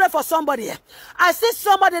to pray for somebody. I see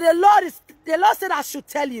somebody, the Lord said I should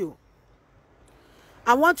tell you.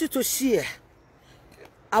 I want you to share.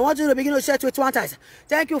 I want you to begin to share 21 times.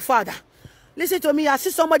 Thank you, Father. Listen to me. I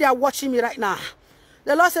see somebody watching me right now.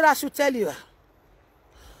 The Lord said I should tell you.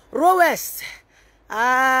 Rowest.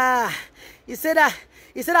 He said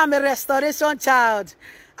I'm a restoration child.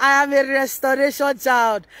 I am a restoration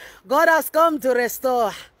child. God has come to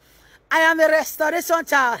restore. I am a restoration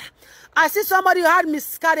child. I see somebody who had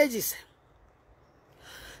miscarriages.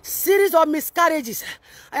 Series of miscarriages.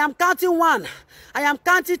 I am counting 1. I am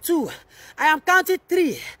counting 2. I am counting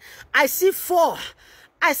 3. I see 4.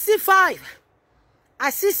 I see 5. I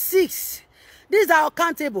see 6. These are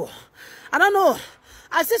uncountable. I don't know.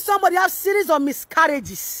 I see somebody have series of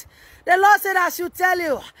miscarriages. The Lord said I should tell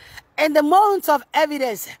you, in the month of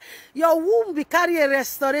evidence, your womb will carry a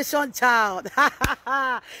restoration child.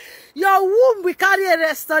 Your womb will carry a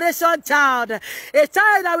restoration child. A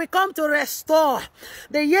child that will come to restore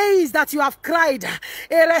the years that you have cried.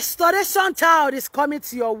 A restoration child is coming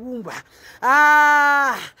to your womb.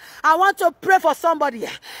 I want to pray for somebody.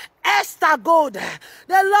 Esther Gold.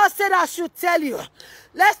 The Lord said I should tell you.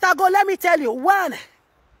 Esther Gold, let me tell you. 1.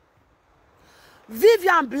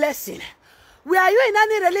 Vivian Blessing. Were you in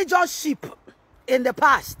any relationship in the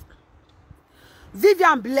past?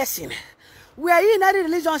 Vivian Blessing. Were you in any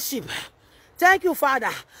relationship? Thank you,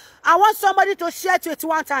 Father. I want somebody to share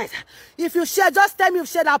 21 times. If you share, just tell me you've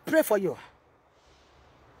shared. I'll pray for you.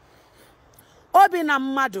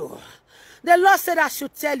 Obinamado. The Lord said I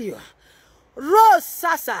should tell you. Rose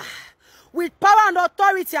Sasa. With power and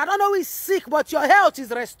authority. I don't know who is sick, but your health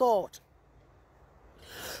is restored.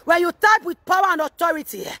 When you type with power and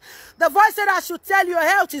authority, the voice said I should tell you your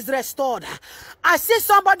health is restored. I see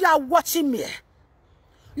somebody are watching me.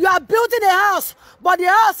 You are building a house, but the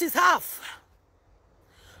house is half.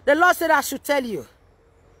 The Lord said I should tell you.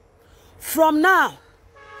 From now,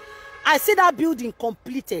 I see that building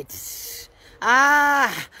completed.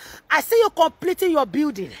 I see you completing your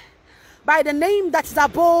building by the name that is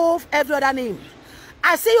above every other name.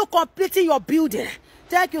 I see you completing your building.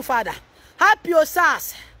 Thank you, Father. Happy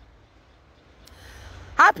Osas.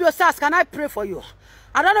 Happy Osas, can I pray for you?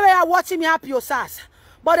 I don't know where you're watching me, Happy Osas,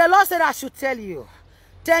 but the Lord said I should tell you.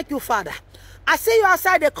 Thank you, Father. I see you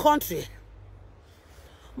outside the country,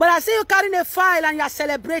 but I see you carrying a file and you are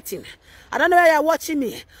celebrating. I don't know where you're watching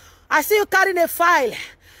me. I see you carrying a file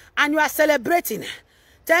and you are celebrating.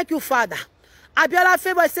 Thank you, Father. Abiola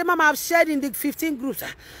Favor, say, Mama, I've shared in the 15 groups.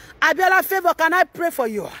 Abiola Favor, can I pray for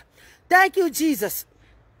you? Thank you, Jesus.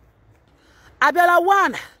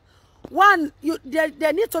 Abiola,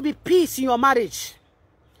 there need to be peace in your marriage.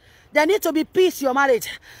 There need to be peace in your marriage.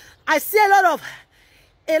 I see a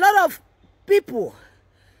lot of people,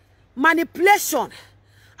 manipulation.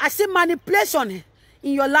 I see manipulation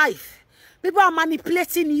in your life. People are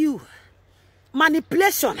manipulating you.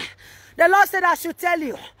 Manipulation. The Lord said I should tell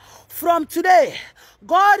you, from today,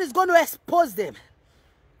 God is going to expose them.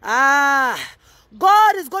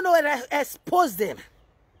 God is going to expose them.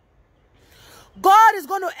 God is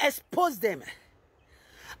going to expose them.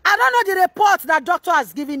 I don't know the report that doctor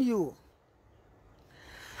has given you.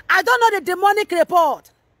 I don't know the demonic report.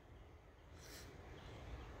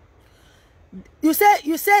 You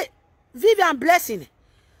say, Vivian Blessing,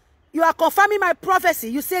 you are confirming my prophecy.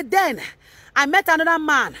 You say, then I met another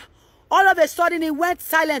man. All of a sudden, he went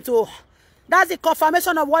silent. Oh, that's the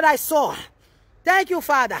confirmation of what I saw. Thank you,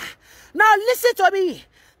 Father. Now listen to me.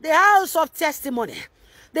 The house of testimony.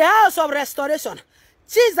 The house of restoration.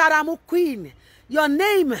 Chizaramu Queen. Your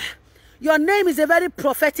name is a very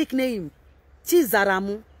prophetic name.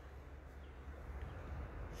 Chizaramu.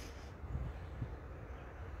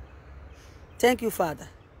 Thank you, Father.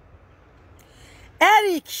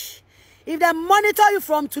 Eric, if they monitor you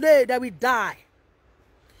from today, they will die.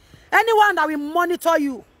 Anyone that will monitor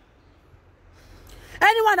you,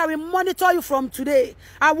 anyone that will monitor you from today,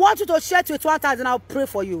 I want you to share to it 1,000 and I'll pray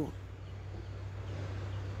for you.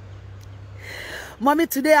 Mommy,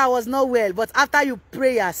 today I was not well, but after your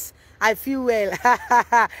prayers, I feel well.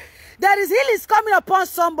 There is healing coming upon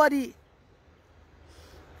somebody.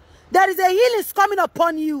 There is a healing coming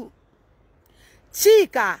upon you.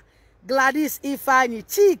 Chika, Gladys Ifani,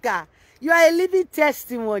 Chika, you are a living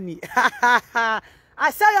testimony.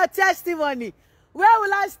 I saw your testimony. Where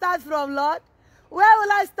will I start from, Lord? Where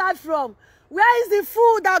will I start from? Where is the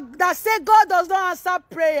fool that say God does not answer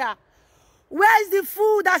prayer? Where is the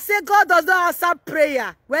fool that say God does not answer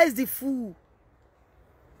prayer? Where is the fool?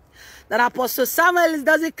 That Apostle Samuel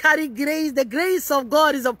doesn't carry grace. The grace of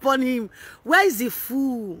God is upon him. Where is the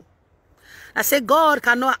fool? I say God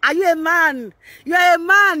cannot. Are you a man? You are a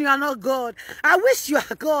man. You are not God. I wish you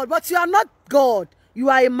are God, but you are not God. You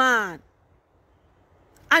are a man.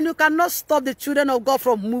 And you cannot stop the children of God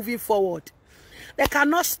from moving forward. They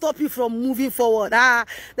cannot stop you from moving forward.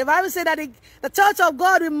 The Bible says that the church of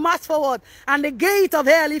God will march forward. And the gate of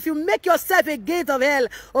hell, if you make yourself a gate of hell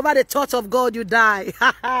over the church of God, you die.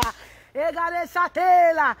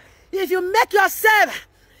 If you make yourself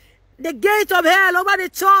the gate of hell over the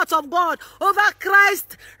church of God, over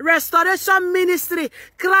Christ Restoration Ministry,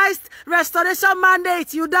 Christ Restoration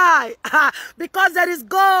Mandate, you die. Because there is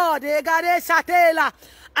God.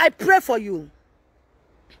 I pray for you.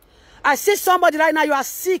 I see somebody right now, you are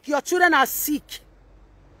sick, your children are sick.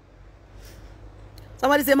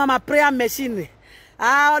 Somebody say, Mama, prayer machine.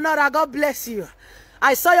 Honora, God bless you.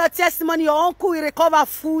 I saw your testimony, your uncle will recover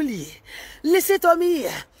fully. Listen to me.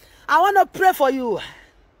 I want to pray for you.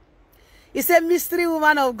 It's a mystery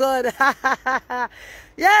woman of God.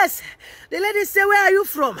 Yes. The lady said, where are you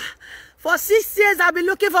from? For 6 years, I've been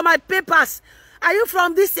looking for my papers. Are you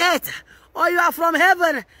from this earth? Or you are from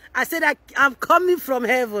heaven? I said, I'm coming from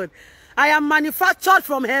heaven. I am manufactured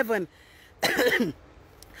from heaven.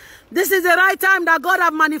 This is the right time that God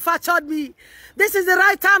have manufactured me. This is the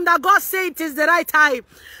right time that God said it is the right time.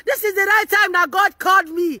 This is the right time that God called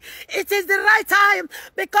me. It is the right time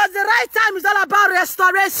because the right time is all about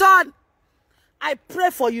restoration. I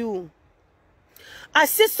pray for you. I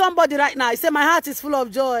see somebody right now. I say, my heart is full of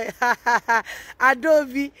joy.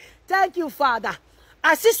 Adobe. Thank you, Father.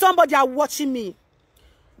 I see somebody are watching me.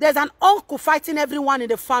 There's an uncle fighting everyone in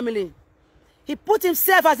the family. He put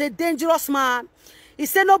himself as a dangerous man. He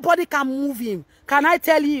said nobody can move him. Can I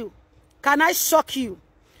tell you? Can I shock you?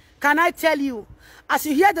 Can I tell you? As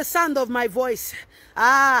you hear the sound of my voice,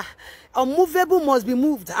 unmovable must be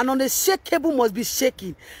moved and unshakable must be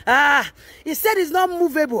shaken. He said it's not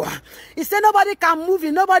movable. He said nobody can move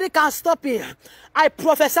him. Nobody can stop him. I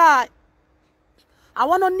prophesy. I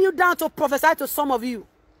want to kneel down to prophesy to some of you.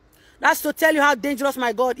 That's to tell you how dangerous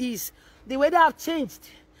my God is. The way they have changed.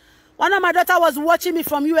 One of my daughters was watching me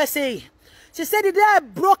from USA. She said the day I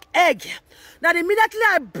broke egg, that immediately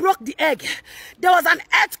I broke the egg, there was an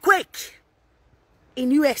earthquake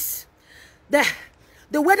in US.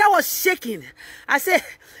 The weather was shaking.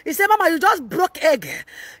 He said, Mama, you just broke egg.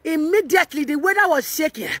 Immediately the weather was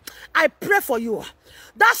shaking. I pray for you.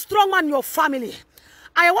 That strong man in your family.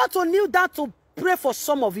 I want to kneel down to pray for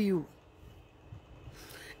some of you.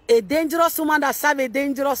 A dangerous woman that serves a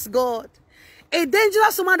dangerous God. A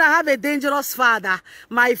dangerous woman that have a dangerous father.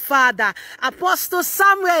 My father, Apostle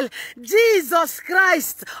Samuel, Jesus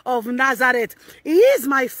Christ of Nazareth. He is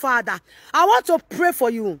my father. I want to pray for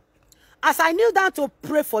you. As I kneel down to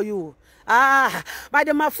pray for you, by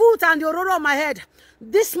the mafut and the aurora of my head,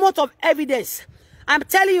 this month of evidence, I'm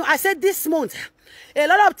telling you, I said this month, a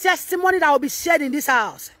lot of testimony that will be shared in this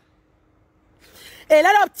house. A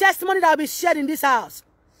lot of testimony that will be shared in this house.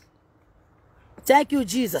 Thank you,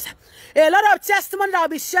 Jesus. A lot of testimony that will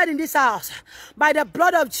be shared in this house by the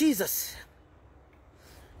blood of Jesus.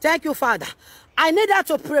 Thank you, Father. I need that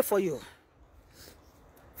to pray for you.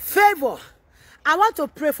 Favor. I want to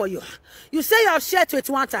pray for you. You say you have shared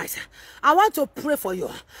 21 times. I want to pray for you.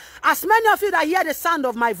 As many of you that hear the sound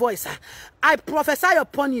of my voice, I prophesy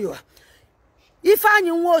upon you. If I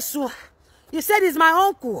knew also, you said he's my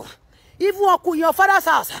uncle. Even uncle in your father's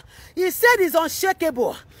house, he said he's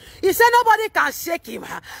unshakable. He said nobody can shake him. He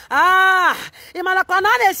can't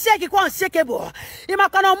shake, he can't shakable. He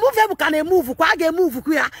can't move, can move.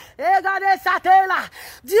 Do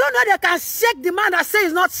you know they can shake the man that says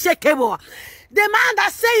he's not shakeable? The man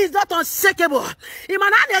that says he's not unshakable. He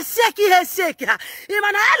shake, he shake.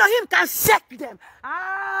 Elohim can shake them.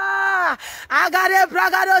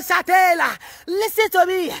 Listen to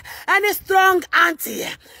me. Any strong auntie,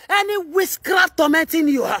 any witchcraft tormenting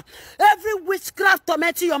you, every witchcraft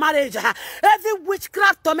tormenting your marriage, every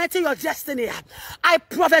witchcraft tormenting your destiny, I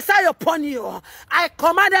prophesy upon you. I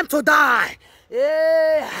command them to die.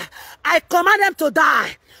 I command them to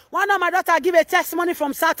die. One of my daughters give a testimony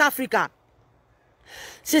from South Africa.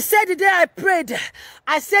 She said the day I prayed,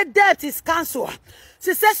 I said death is cancelled.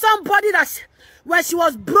 She said somebody that when she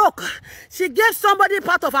was broke, she gave somebody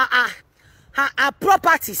part of her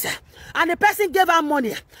properties, and the person gave her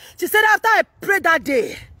money. She said after I prayed that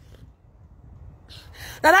day,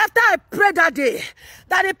 that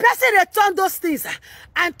the person returned those things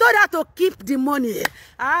and told her to keep the money.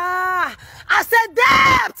 I said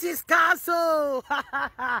debt is cancelled.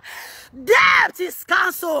 Debt is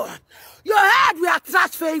cancelled. Your head will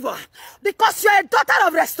attract favor because you're a daughter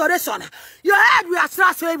of restoration. Your head will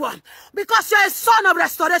attract favor because you're a son of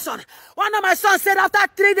restoration. One of my sons said after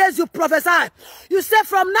 3 days you prophesy. You say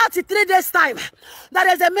from now to 3 days time, there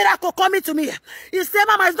is a miracle coming to me. He said,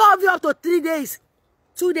 Mama, it's not up to 3 days.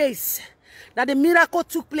 2 days. That the miracle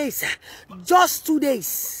took place. Just 2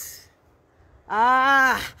 days.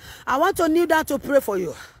 I want to kneel down to pray for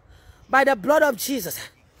you. By the blood of Jesus.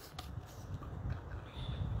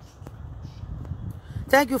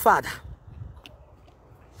 Thank you, Father.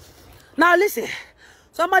 Now listen.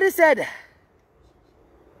 Somebody said,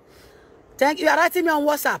 Thank you. You are writing me on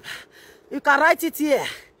WhatsApp. You can write it here.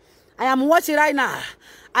 I am watching right now.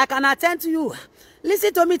 I can attend to you.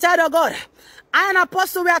 Listen to me, child of God. I and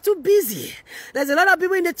Apostle, we are too busy. There's a lot of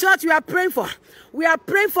people in the church we are praying for. We are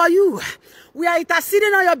praying for you. We are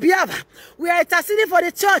interceding on your behalf. We are interceding for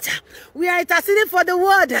the church. We are interceding for the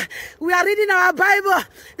word. We are reading our Bible.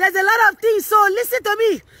 There's a lot of things. So listen to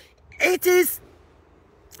me. It is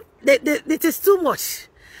too much.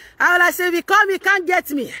 How will I say, if you come, you can't get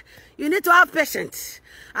me. You need to have patience.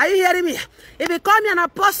 Are you hearing me? If you call me an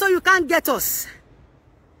apostle, you can't get us.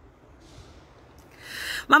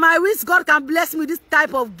 Mama, I wish God can bless me with this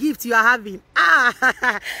type of gift you are having.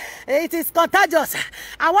 It is contagious.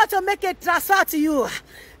 I want to make a transfer to you.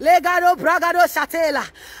 Legado, bragado, shatela.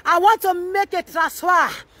 I want to make a transfer,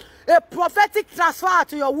 a prophetic transfer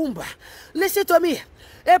to your womb. Listen to me.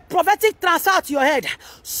 A prophetic transfer to your head.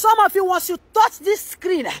 Some of you, once you touch this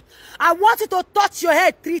screen, I want you to touch your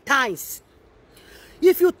head 3 times.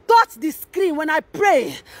 If you touch the screen when I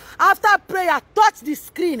pray, after prayer, touch the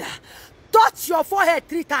screen. Touch your forehead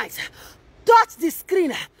 3 times. Touch the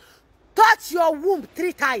screen. Touch your womb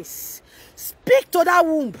 3 times. Speak to that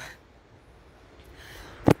womb.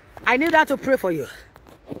 I need that to pray for you.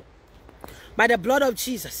 By the blood of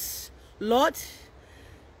Jesus. Lord,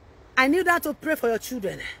 I need that to pray for your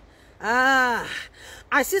children. I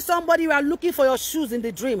see somebody, you are looking for your shoes in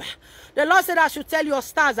the dream. The Lord said I should tell you your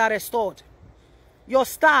stars are restored. Your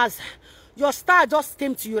star just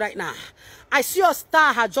came to you right now. I see your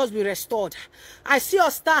star has just been restored. I see your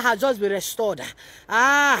star has just been restored.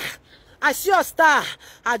 I see your star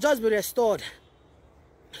has just been restored.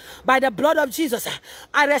 By the blood of Jesus,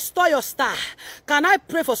 I restore your star. Can I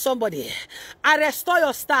pray for somebody? I restore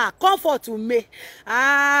your star. Comfort to me.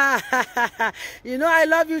 You know I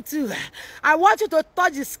love you too. I want you to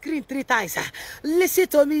touch the screen 3 times. Listen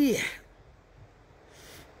to me.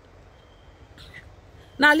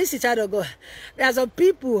 Now listen, child of God. There are some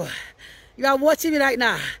people, you are watching me right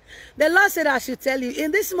now. The Lord said I should tell you,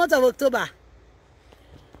 in this month of October,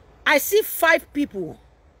 I see 5 people.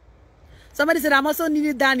 Somebody said, I'm also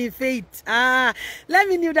kneeling down in faith. Let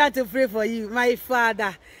me kneel down to pray for you, my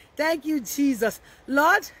Father. Thank you, Jesus.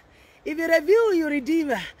 Lord, if you reveal, you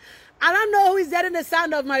redeem. I don't know who is hearing the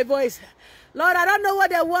sound of my voice. Lord, I don't know what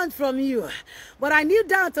they want from you. But I kneel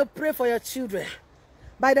down to pray for your children.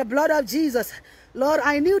 By the blood of Jesus. Lord,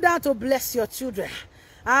 I kneel down to bless your children.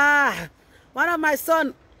 One of my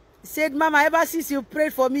sons said, Mama, ever since you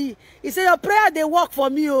prayed for me, he said, your prayer, they work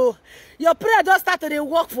for me. Oh. Your prayer just started to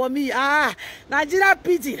work for me. Nigeria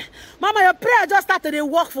pidgin. Mama, your prayer just started to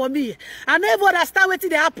work for me. I never understand what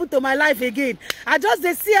they happen to my life again. I just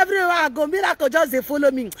they see everywhere I go. Miracle just they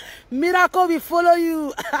follow me. Miracle will follow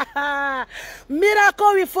you.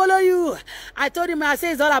 Miracle will follow you. I told him, I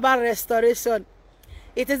say it's all about restoration.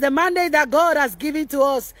 It is the mandate that God has given to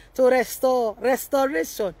us to restore.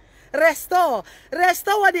 Restoration. Restore.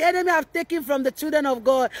 Restore what the enemy have taken from the children of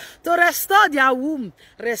God. To restore their womb.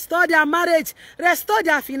 Restore their marriage. Restore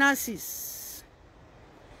their finances.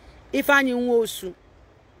 If I knew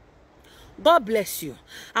God bless you.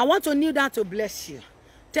 I want to kneel down to bless you.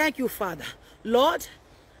 Thank you, Father. Lord,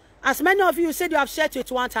 as many of you said you have shared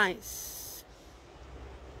it 1 time.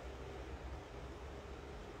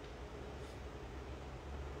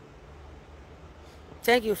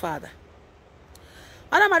 Thank you, Father.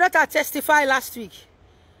 One of my daughter testified last week.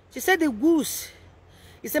 She said the goose.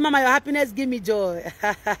 He said, Mama, your happiness give me joy.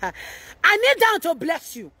 I kneel down to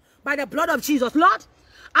bless you by the blood of Jesus. Lord,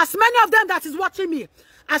 as many of them that is watching me,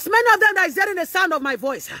 as many of them that is hearing the sound of my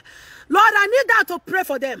voice, Lord, I kneel down to pray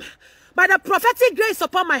for them. By the prophetic grace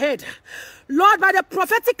upon my head, Lord, by the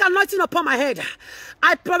prophetic anointing upon my head,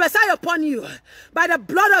 I prophesy upon you. By the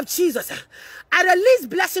blood of Jesus, I release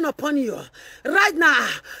blessing upon you. Right now,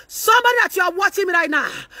 somebody that you are watching me right now,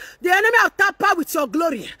 the enemy will tap out with your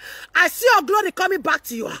glory. I see your glory coming back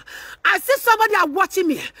to you. I see somebody are watching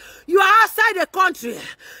me. You are outside the country.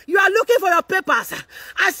 You are looking for your papers.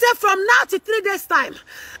 I say from now to 3 days time,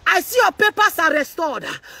 I see your papers are restored.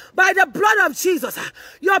 By the blood of Jesus,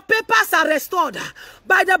 your papers are restored.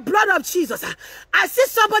 By the blood of Jesus, I see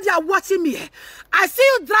somebody are watching me. I see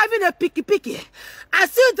you driving a picky. I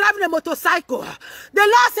see you driving a motorcycle. The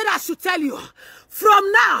Lord said I should tell you,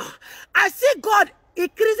 from now, I see God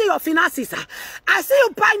increasing your finances. I see you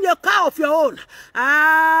buying your car of your own.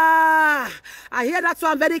 I hear that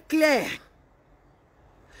one very clear.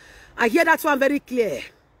 I hear that one very clear.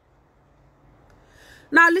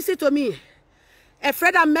 Now listen to me.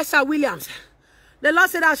 Fred and Mesa Williams. The Lord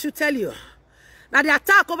said I should tell you that the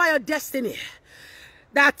attack over your destiny,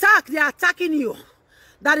 the attack, they are attacking you,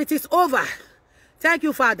 that it is over. Thank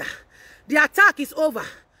you, Father. The attack is over.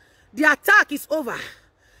 The attack is over.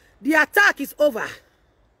 The attack is over.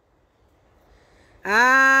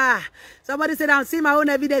 Ah, somebody said, I'm seeing my own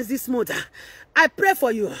evidence this month. I pray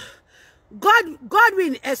for you.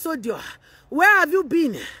 Godwin Esodio, where have you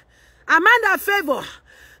been? Amanda Favor,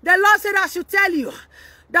 the Lord said I should tell you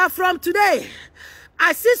that from today,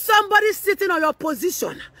 I see somebody sitting on your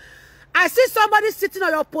position. I see somebody sitting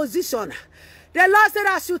on your position. The Lord said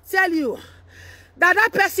I should tell you that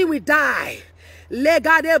that person will die.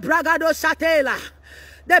 Legade bragado shatela.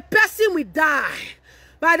 The person will die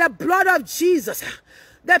by the blood of Jesus.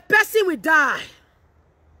 The person will die.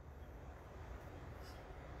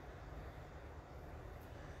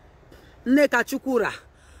 Neka Chukura,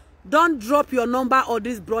 don't drop your number on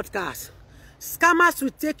this broadcast. Scammers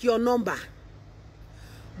will take your number.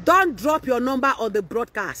 Don't drop your number on the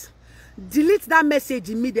broadcast. Delete that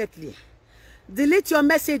message immediately. Delete your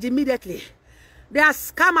message immediately. There are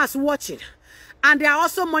scammers watching. And there are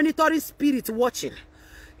also monitoring spirits watching.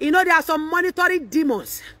 You know, there are some monitoring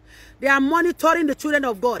demons. They are monitoring the children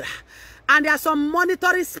of God. And there are some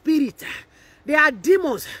monitoring spirits. There are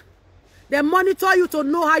demons. They monitor you to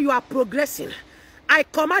know how you are progressing. I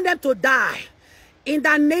command them to die. In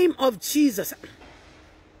the name of Jesus.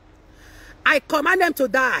 I command them to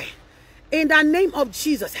die. In the name of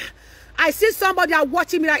Jesus. I see somebody are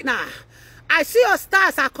watching me right now. I see your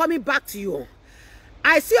stars are coming back to you.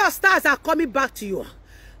 I see your stars are coming back to you.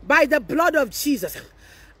 By the blood of Jesus.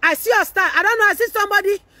 I see your stars. I don't know. I see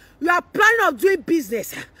somebody. You are planning on doing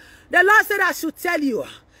business. The Lord said I should tell you.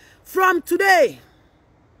 From today.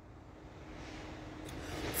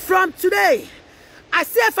 From today. I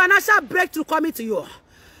see a financial breakthrough coming to you.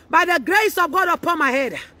 By the grace of God upon my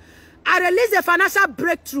head. I release a financial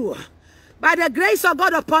breakthrough. By the grace of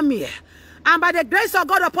God upon me. And by the grace of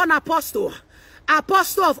God upon Apostle.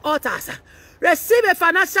 Apostle of altars. Receive a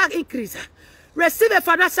financial increase. Receive a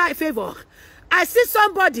financial favor. I see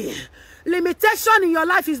somebody. Limitation in your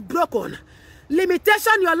life is broken.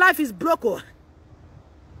 Limitation in your life is broken.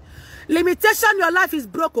 Limitation in your life is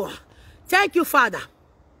broken. Thank you, Father.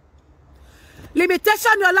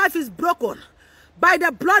 Limitation in your life is broken. By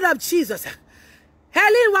the blood of Jesus.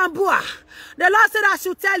 Helen Wambua. The Lord said I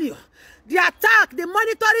should tell you. The attack, the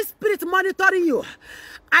monitoring spirit monitoring you.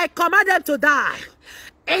 I command them to die.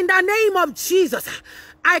 In the name of Jesus.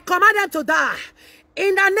 I command them to die.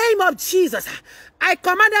 In the name of Jesus. I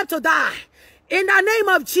command them to die. In the name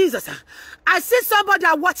of Jesus. I see somebody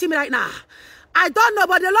are watching me right now. I don't know,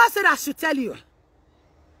 but the Lord said I should tell you.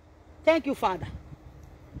 Thank you, Father.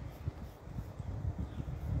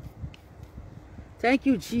 Thank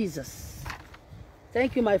you, Jesus.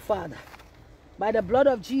 Thank you, my Father. By the blood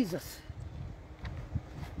of Jesus.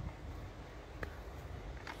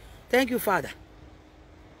 Thank you, Father.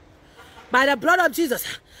 By the blood of Jesus.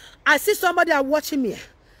 I see somebody are watching me.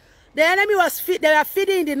 The enemy was they were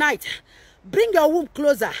feeding in the night. Bring your womb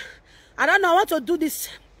closer. I don't know. I want to do this.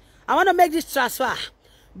 I want to make this transfer.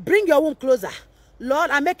 Bring your womb closer. Lord,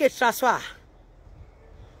 I make a transfer.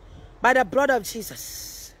 By the blood of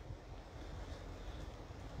Jesus.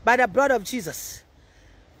 By the blood of Jesus.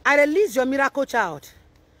 I release your miracle child.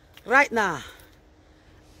 Right now.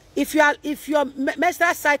 If your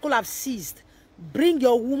menstrual cycle have ceased, bring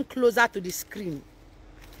your womb closer to the screen.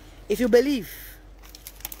 If you believe.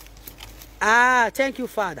 Ah, thank you,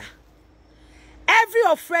 Father. Every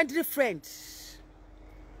unfriendly friend.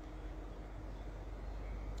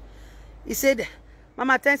 He said,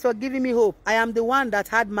 Mama, thanks for giving me hope. I am the one that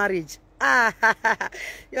had marriage. Ah,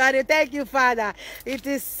 you are the thank you, Father. It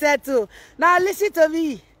is settled. Now listen to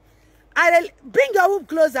me. Bring your womb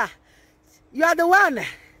closer. You are the one.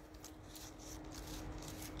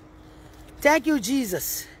 Thank you,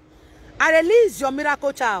 Jesus. I release your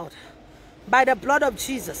miracle child by the blood of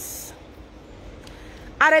Jesus.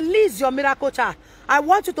 I release your miracle child. I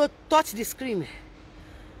want you to touch the screen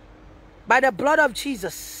by the blood of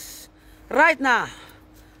Jesus. Right now,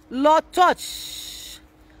 Lord, touch.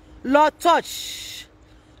 Lord, touch.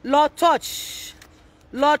 Lord, touch.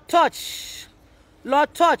 Lord, touch.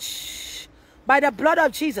 Lord, touch. By the blood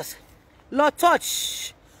of Jesus. Lord,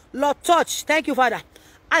 touch. Lord, touch. Thank you, Father.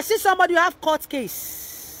 I see somebody, you have court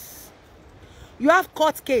case. You have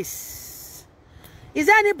court case. Is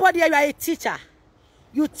there anybody here, you are a teacher?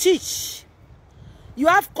 You teach. You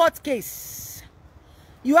have court case.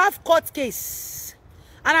 You have court case.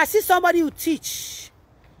 And I see somebody who teach.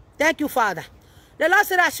 Thank you, Father. The Lord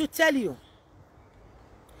said I should tell you.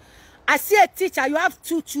 I see a teacher, you have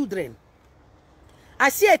 2 children. I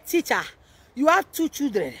see a teacher, you have 2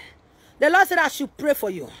 children. The Lord said I should pray for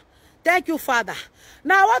you. Thank you, Father.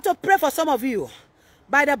 Now I want to pray for some of you.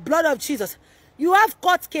 By the blood of Jesus. You have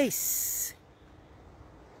court case.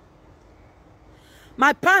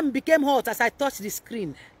 My palm became hot as I touched the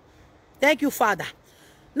screen. Thank you, Father.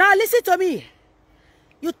 Now listen to me.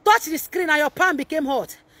 You touched the screen and your palm became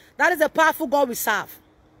hot. That is a powerful God we serve.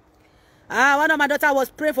 One of my daughters was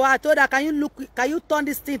praying for her. I told her, can you turn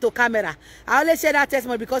this thing to camera? I always share that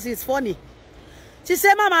testimony because it's funny. She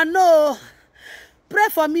said, Mama, no. Pray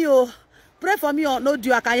for me, oh. Pray for me, oh. No,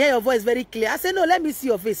 dear, I can hear your voice very clear. I said, no, let me see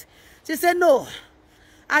your face. She said, no.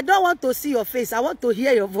 I don't want to see your face. I want to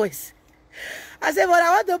hear your voice. I said, but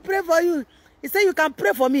I want to pray for you. He said, you can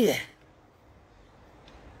pray for me.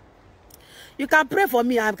 You can pray for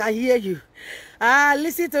me. I can hear you.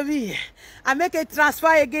 Listen to me. I make a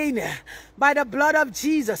transfer again by the blood of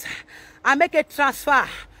Jesus. I make a transfer.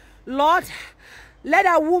 Lord, let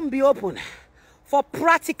our womb be open for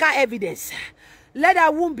practical evidence. Let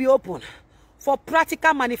our womb be open for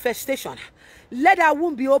practical manifestation. Let our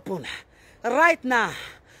womb be open right now.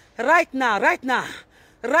 Right now. Right now.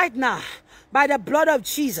 Right now. By the blood of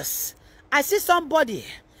Jesus. I see somebody.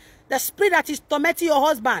 The spirit that is tormenting your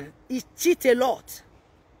husband is cheat a lot.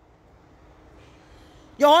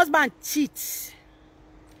 Your husband cheats.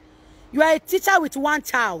 You are a teacher with one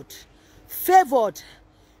child. Favored.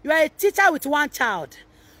 You are a teacher with one child.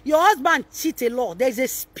 Your husband cheats a lot. There is a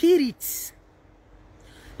spirit.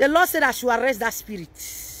 The Lord said I should arrest that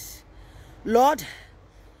spirit. Lord,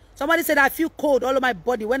 somebody said I feel cold all over my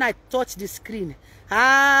body when I touch the screen.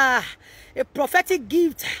 A prophetic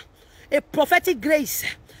gift. A prophetic grace.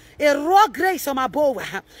 A raw grace from above.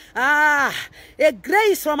 A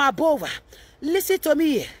grace from above. Listen to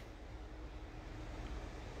me.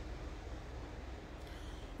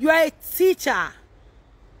 You are a teacher.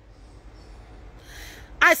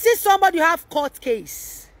 I see somebody you have court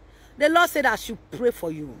case. The Lord said I should pray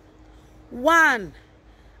for you. One,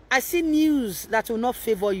 I see news that will not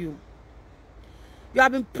favor you. You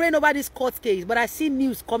have been praying over this court case, but I see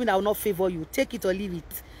news coming that will not favor you. Take it or leave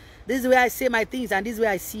it. This is where I say my things and this is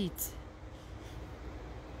where I see it.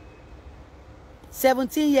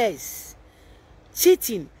 17 years.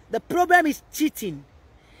 Cheating. The problem is cheating.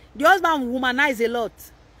 The husband womanize a lot.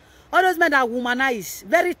 All those men that womanize,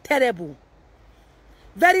 very terrible.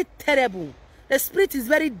 Very terrible. The spirit is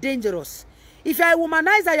very dangerous. If you are a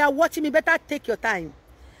womanizer, you are watching me, better take your time.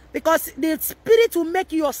 Because the spirit will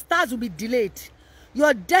make your stars will be delayed.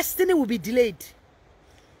 Your destiny will be delayed.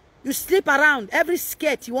 You sleep around every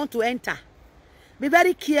skirt you want to enter. Be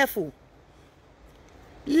very careful.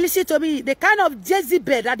 Listen to me. The kind of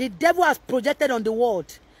Jezebel that the devil has projected on the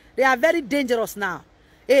world, they are very dangerous now.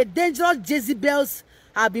 Dangerous Jezebels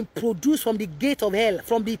have been produced from the gate of hell,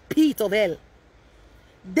 from the pit of hell.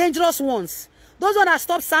 Dangerous ones. Those ones that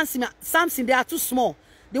stop Samson, they are too small.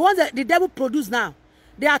 The ones that the devil produced now,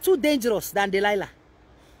 they are too dangerous than Delilah.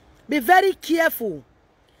 Be very careful.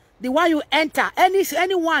 The one you enter,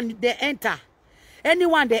 anyone they enter,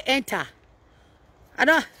 anyone they enter. I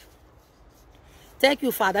don't. Thank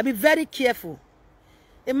you, Father. Be very careful.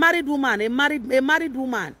 A married woman, a married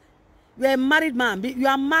woman. You are a married man. You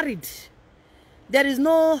are married. There is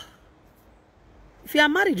no. If you are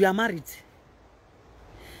married, you are married.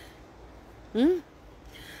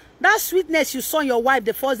 That sweetness you saw in your wife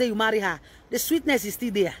the first day you married her, the sweetness is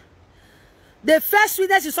still there. The first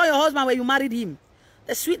sweetness you saw your husband when you married him,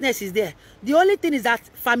 the sweetness is there. The only thing is that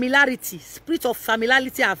familiarity, spirit of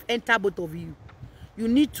familiarity have entered both of you. You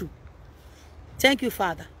need to. Thank you,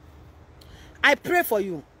 Father. I pray for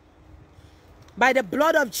you. By the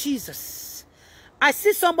blood of Jesus. I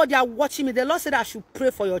see somebody are watching me. The Lord said I should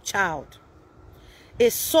pray for your child. A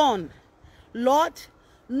son. Lord,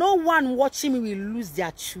 no one watching me will lose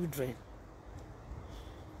their children.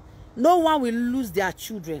 No one will lose their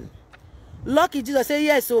children. Lucky Jesus say,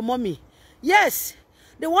 yes, oh mommy. Yes.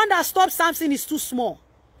 The one that stopped Samson is too small.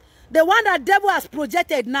 The one that devil has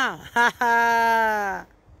projected now. Ha ha.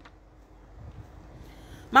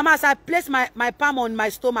 Mama, as I place my palm on my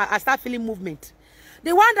stomach, I start feeling movement.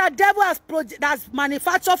 The one that devil has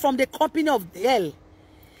manufactured from the company of hell.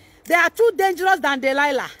 They are too dangerous than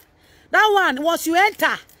Delilah. That one, once you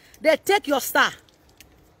enter, they take your star.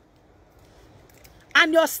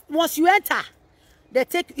 And once you enter, they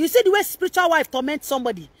take. You see the way spiritual wife torments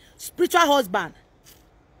somebody, spiritual husband.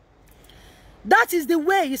 That is the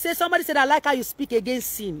way. You say, somebody said, I like how you speak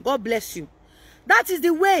against sin. God bless you. That is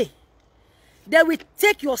the way they will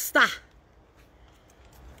take your star.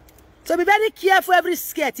 So be very careful every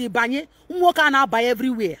skirt you buy. Now buy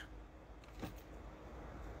everywhere.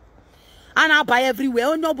 And I buy everywhere.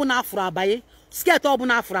 Oh no, buna for abaye. Skirt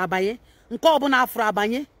obuna for abaye. Nko obuna for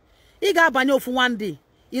abaye. Iga banyo for one day.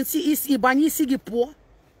 You see, is ibani sigi poor.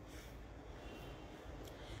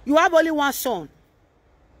 You have only one son.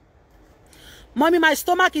 Mommy, my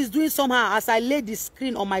stomach is doing somehow as I lay the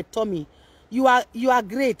screen on my tummy. You are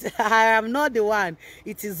great. I am not the one.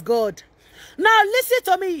 It is God. Now listen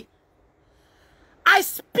to me. I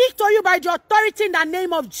speak to you by the authority in the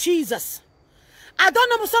name of Jesus. I don't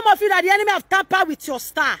know, some of you that the enemy have tampered with your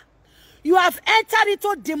star. You have entered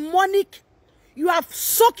into demonic. You have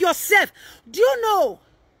soaked yourself. Do you know?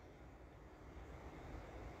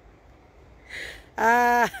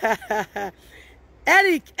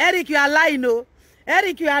 Eric, you are lying, no?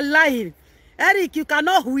 Eric, you are lying. Eric, you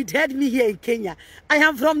cannot withhold me here in Kenya. I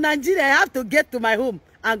am from Nigeria. I have to get to my home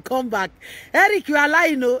and come back. Eric, you are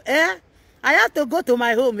lying, no? I have to go to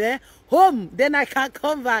my home, home, then I can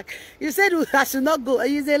come back. You said I should not go.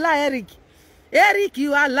 You say lie, Eric. Eric,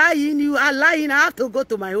 you are lying. You are lying. I have to go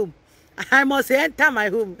to my home. I must enter my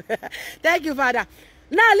home. Thank you, Father.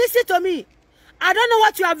 Now, listen to me. I don't know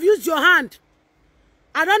what you have used your hand.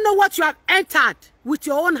 I don't know what you have entered with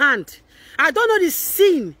your own hand. I don't know the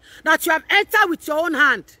sin that you have entered with your own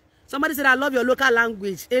hand. Somebody said, I love your local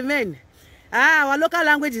language. Amen. Our local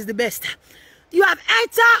language is the best. You have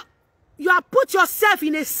entered, you have put yourself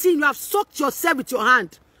in a sin. You have soaked yourself with your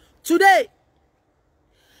hand. Today,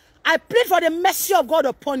 I plead for the mercy of God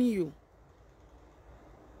upon you.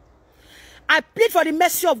 I plead for the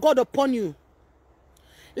mercy of God upon you.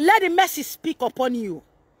 Let the mercy speak upon you.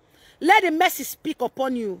 Let the mercy speak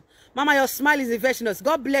upon you. Mama, your smile is infectious.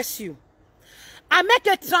 God bless you. I make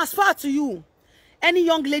a transfer to you. Any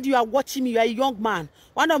young lady you are watching me, you are a young man.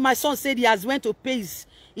 One of my sons said he has went to pay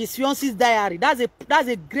his fiance's diary. That's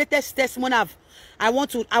the greatest testimony I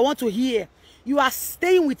want to hear. You are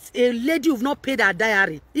staying with a lady who've not paid her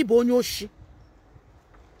diary.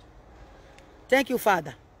 Thank you,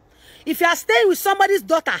 Father. If you are staying with somebody's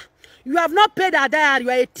daughter, you have not paid her diary, you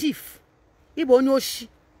are a thief.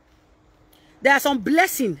 There are some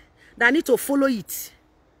blessings that need to follow it.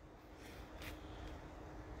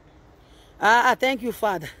 Thank you,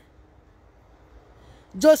 Father.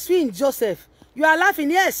 Josephine, Joseph, you are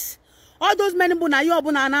laughing, yes. All those men who are of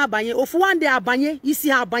one day abanye, you see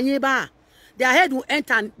how abanye ba. Their head will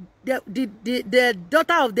enter. The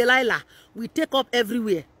daughter of Delilah will take up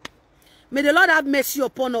everywhere. May the Lord have mercy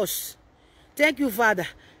upon us. Thank you, Father.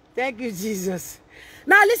 Thank you, Jesus.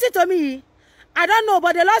 Now listen to me. I don't know,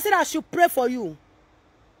 but the Lord said I should pray for you.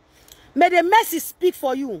 May the mercy speak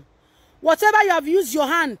for you. Whatever you have used your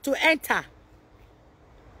hand to enter,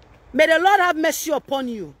 may the Lord have mercy upon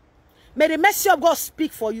you. May the mercy of God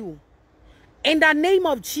speak for you. In the name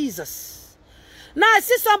of Jesus. Now I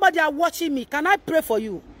see somebody are watching me. Can I pray for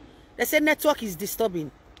you? They say network is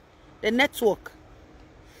disturbing. The network.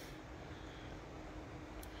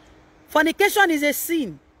 Fornication is a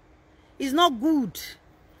sin. It's not good.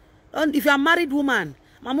 And if you are a married woman,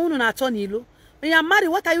 when you are married,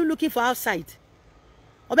 what are you looking for outside?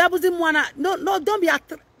 No, don't be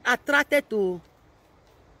attracted to.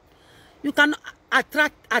 You can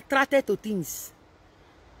attracted to things.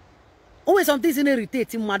 Always some things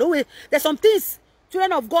irritate him. There's some things,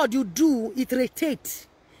 children of God, you do, it irritates.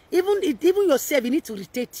 Even yourself, you need to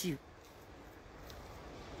irritate you.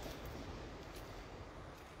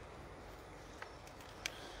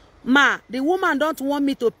 Ma, the woman don't want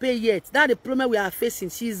me to pay yet. That's the problem we are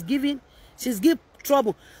facing. She's giving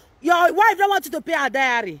trouble. Your wife don't want you to pay her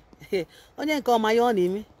diary. You don't know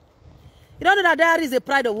that diary is a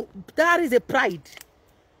pride.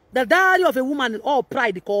 The diary of a woman is all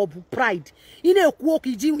pride. Called pride.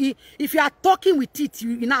 If you are talking with it,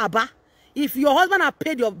 you know. If your husband has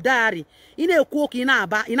paid your diary, you know,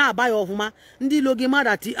 your woman,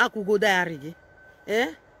 diary.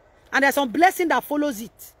 And there's some blessing that follows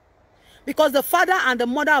it. Because the father and the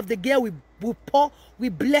mother of the girl will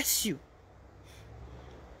bless you.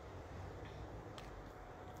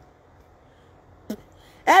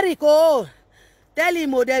 Eric, oh, tell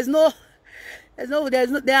him, oh, they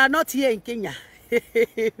are not here in Kenya.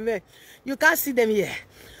 You can't see them here.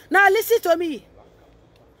 Now listen to me.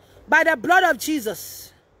 By the blood of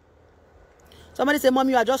Jesus. Somebody say, Mom,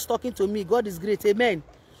 you are just talking to me. God is great. Amen.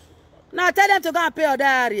 Now tell them to go and pay your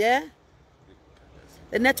diary,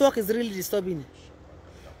 The network is really disturbing.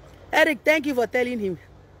 Eric, thank you for telling him.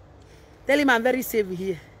 Tell him I'm very safe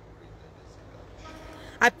here.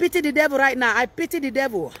 I pity the devil right now. I pity the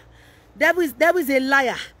devil. Devil is a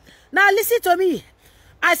liar. Now listen to me.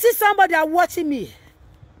 I see somebody are watching me.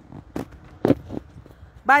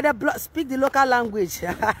 By the blood, speak the local language.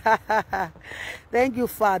 Thank you,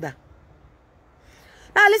 Father.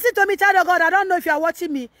 Now listen to me, child of God. I don't know if you are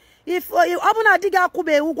watching me. If you open a digger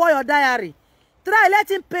kube who go your diary, try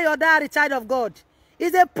let him pay your diary, child of God.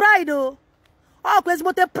 It's a pride, oh. Oh, because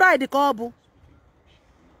it's a pride, Kobu.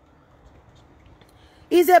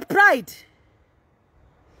 It's a pride.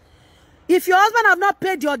 If your husband have not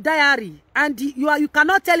paid your diary and you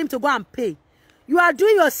cannot tell him to go and pay, you are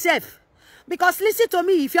doing yourself. Because listen to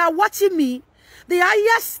me, if you are watching me, the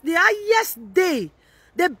highest day,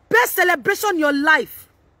 the best celebration in your life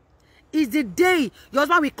is the day your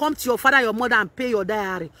husband will come to your father and your mother and pay your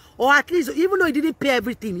diary. Or at least, even though he didn't pay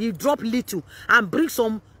everything, he drop little and bring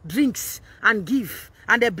some drinks and give.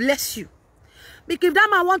 And they bless you. Because if that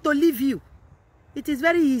man want to leave you, it is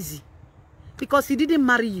very easy. Because he didn't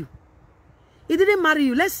marry you. He didn't marry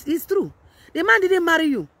you. It's true. The man didn't marry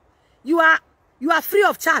you. You are free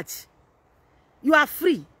of charge. You are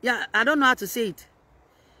free. Yeah, I don't know how to say it.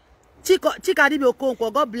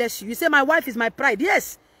 God bless you. You say, my wife is my pride.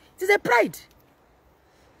 Yes, it is a pride.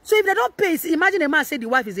 So if they don't pay, imagine a man say the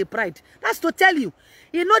wife is a pride. That's to tell you.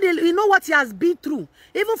 You know what he has been through.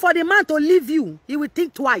 Even for the man to leave you, he will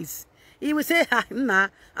think twice. He will say, nah,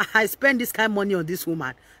 I spend this kind of money on this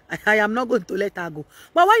woman. I am not going to let her go.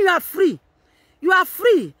 But when you are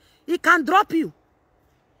free, he can drop you.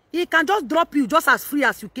 He can just drop you just as free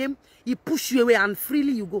as you came. He push you away and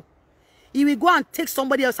freely you go. He will go and take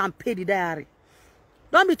somebody else and pay the diary.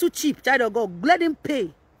 Don't be too cheap, child of God. Let him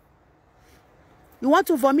pay. You want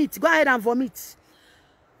to vomit? Go ahead and vomit.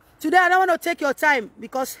 Today, I don't want to take your time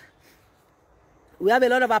because we have a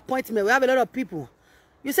lot of appointments. We have a lot of people.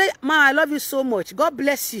 You say, man, I love you so much. God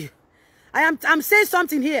bless you. I'm saying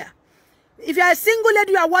something here. If you are a single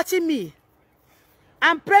lady, you are watching me,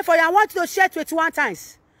 and pray for you. I want you to share 21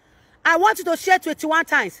 times. I want you to share 21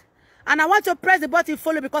 times. And I want you to press the button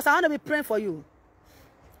follow because I want to be praying for you.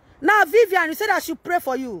 Now, Vivian, you said I should pray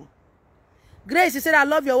for you. Grace, you said I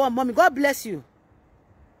love your one, mommy. God bless you.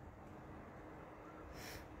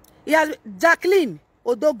 Jacqueline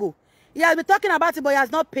Odogo. He has been talking about it, but he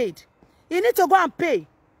has not paid. You need to go and pay.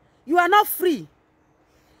 You are not free.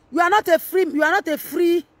 You are not a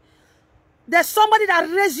free. There's somebody that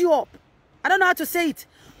raised you up. I don't know how to say it.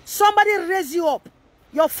 Somebody raised you up.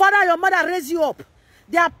 Your father and your mother raised you up.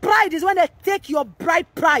 Their pride is when they take your bride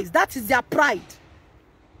price. That is their pride.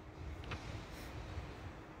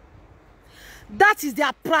 That is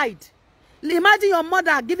their pride. Imagine your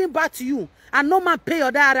mother giving birth to you and no man pay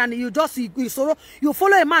your diary and you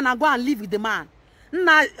follow a man and go and live with the man.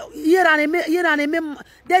 Now,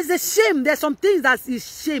 there's a shame. There's some things that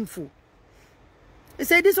is shameful. They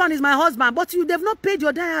say, this one is my husband, but they've not paid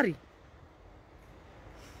your diary.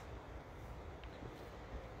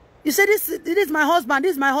 You say, this is my husband,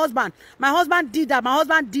 this is my husband. My husband did that, my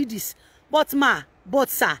husband did this. But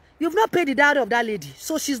sir, you've not paid the diary of that lady.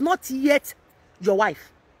 So she's not yet your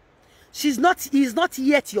wife. He is not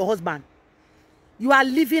yet your husband. You are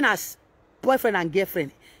living as boyfriend and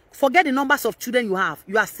girlfriend. Forget the numbers of children you have.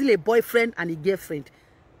 You are still a boyfriend and a girlfriend.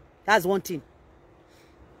 That's one thing.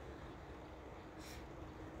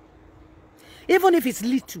 Even if it's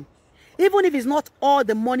little, even if it's not all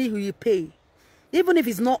the money he will pay, even if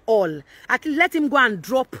it's not all, at least let him go and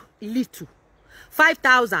drop little.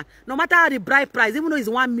 5,000. No matter how the bride price, even though it's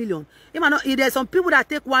 1 million. There's some people that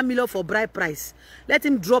take 1 million for bride price. Let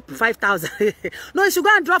him drop 5,000. No, he should go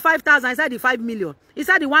and drop 5,000 inside the 5 million.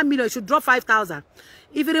 Inside the 1 million, he should drop 5,000.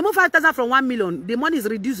 If you remove 5,000 from 1 million, the money is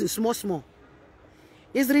reducing small.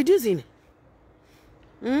 It's reducing.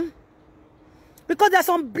 Because there's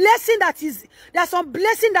some blessing that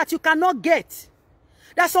you cannot get.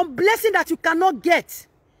 There's some blessing that you cannot get.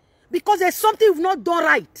 Because there's something you've not done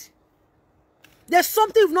right. There's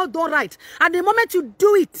something you've not done right. And the moment you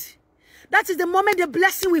do it, that is the moment the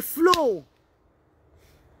blessing will flow.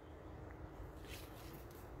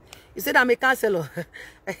 You said I'm a counselor.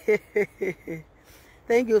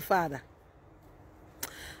 Thank you, Father.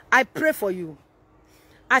 I pray for you.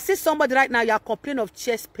 I see somebody right now, you are complaining of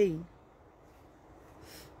chest pain.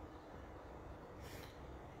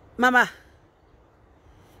 Mama.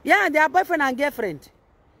 Yeah, they are boyfriend and girlfriend.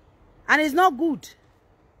 And it's not good.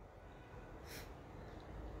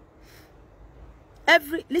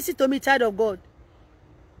 Listen to me, child of God.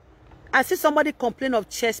 I see somebody complain of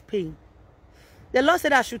chest pain. The Lord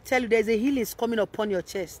said I should tell you there's a healing coming upon your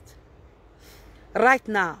chest. Right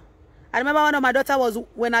now. I remember one of my daughter was,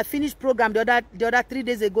 when I finished program the other 3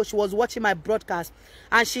 days ago, she was watching my broadcast.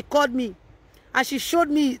 And she called me. And she showed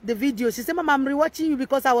me the video. She said, Mama, I'm rewatching you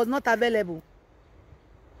because I was not available.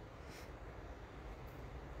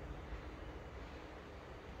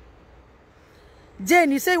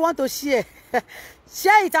 Jane, you say you want to share.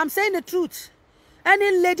 Share it. I'm saying the truth.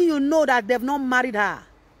 Any lady you know that they've not married her.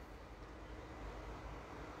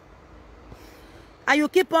 And you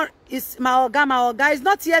keep on, it's my Oga. It's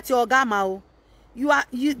not yet your Oga,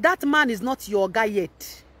 that man is not your Oga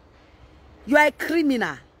yet. You are a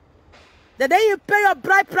criminal. The day you pay your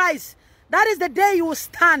bride price, that is the day you will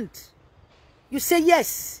stand. You say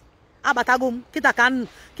yes. Abatagum,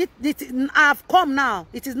 I've come now.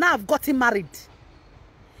 It is now I've gotten married.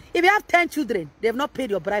 If you have 10 children, they have not paid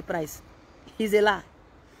your bride price. It's a lie.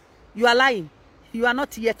 You are lying. You are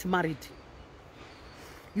not yet married.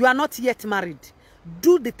 You are not yet married.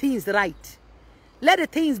 Do the things right. Let the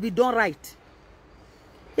things be done right.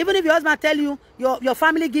 Even if your husband tell you, your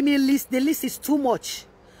family give me a list, the list is too much.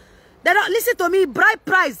 They don't listen to me, bride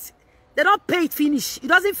price. They don't pay it finish. It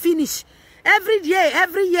doesn't finish. Every year,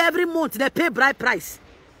 every month, they pay bride price.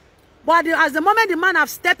 But as the moment the man have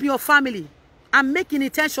stepped in your family and making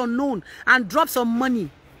intention known and drop some money,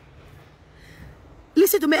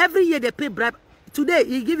 listen to me, every year they pay bride. Today,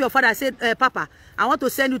 you give your father, I said, Papa, I want to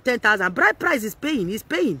send you 10,000. Bride price is paying. He's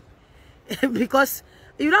paying. Because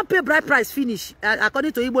if you don't pay bride price finish,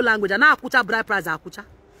 according to Igbo language, and now akucha bride price akucha.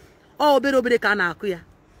 Oh, obere kana akuya.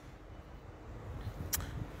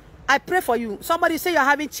 I pray for you. Somebody say you're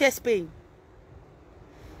having chest pain.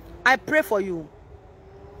 I pray for you.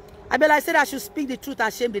 I said I should speak the truth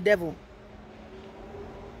and shame the devil.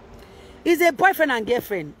 It's a boyfriend and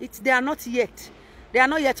girlfriend. They are not yet. They are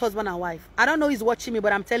not yet husband and wife. I don't know who's watching me,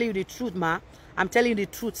 but I'm telling you the truth, ma. I'm telling you the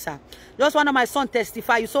truth, sir. Just one of my sons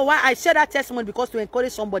testify. So why I share that testimony? Because to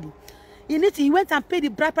encourage somebody. He went and paid the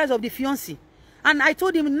bride price of the fiancé. And I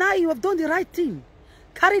told him, now you have done the right thing.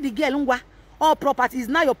 Carry the girl, all property is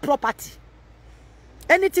now your property.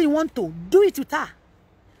 Anything you want to, do it with her.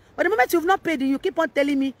 But the moment you've not paid, you keep on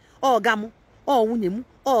telling me, oh, gamu, oh, unyemu,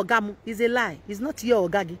 oh, gamu. It's a lie. It's not your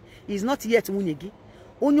ogagi. It's not yet unyegi.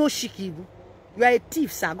 Unyo shikibu. You are a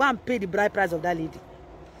thief, sir. Go and pay the bride price of that lady.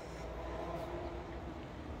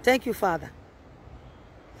 Thank you, Father.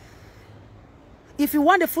 If you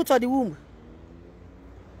want the fruit of the womb,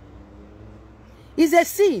 it's a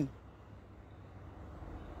sin.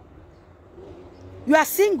 You are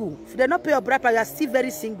single. If they don't pay your bride price, you are still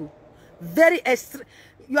very single.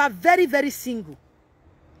 You are very, very single.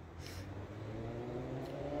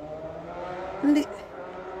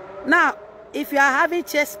 Now, if you are having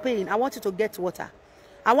chest pain, I want you to get water.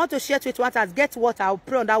 I want to share with water. Get water. I'll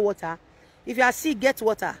pray on that water. If you are sick, get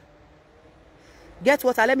water. Get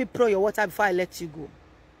water. Let me pray your water before I let you go.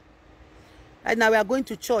 Right now, we are going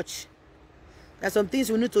to church. There are some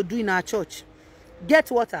things we need to do in our church. Get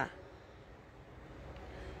water.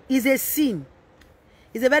 It's a sin.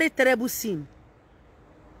 It's a very terrible sin.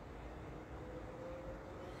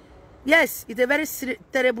 Yes, it's a very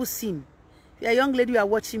terrible sin. If you're a young lady, you are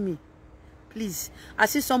watching me. Please, I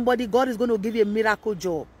see somebody, God is going to give you a miracle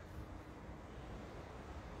job.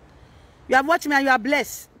 You have watched me and you are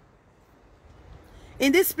blessed.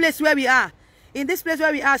 In this place where we are,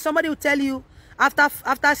 somebody will tell you,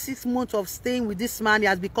 after 6 months of staying with this man, he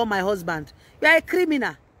has become my husband. You are a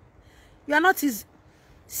criminal. You are not his...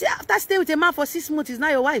 See, after staying with a man for 6 months, he's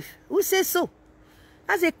not your wife. Who says so?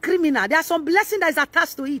 That's a criminal. There are some blessing that is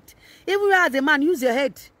attached to it. Even you as a man, use your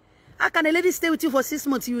head. How can a lady stay with you for 6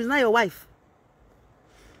 months? He's not your wife.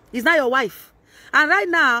 He's not your wife. And right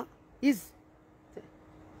now, he's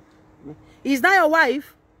not your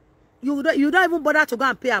wife. You don't even bother to go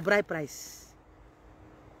and pay a bride price.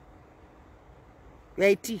 You're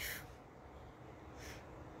a thief.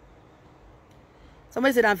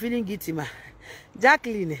 Somebody said, I'm feeling guilty, man.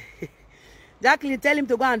 Jacqueline, tell him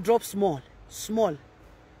to go and drop small.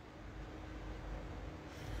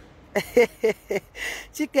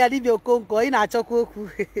 Chike alivyo konko ina chokoku.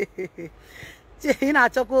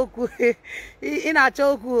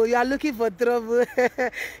 You are looking for trouble.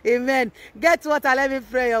 Amen. Get water. Let me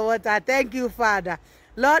pray your water. Thank you, Father.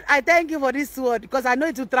 Lord, I thank you for this word because I know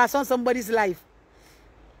it will transform somebody's life.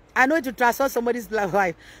 I know it will transform somebody's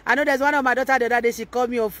life. I know there's one of my daughter the other day, she called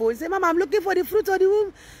me on phone. She said, Mama, I'm looking for the fruit of the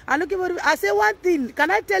womb. I said, one thing.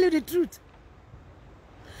 Can I tell you the truth?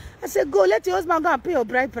 I said, go, let your husband go and pay your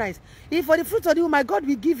bride price. If for the fruit of the womb, my God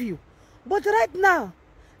will give you. But right now,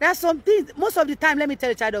 there are some things, most of the time, let me tell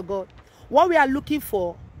you, child of God, what we are looking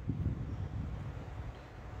for.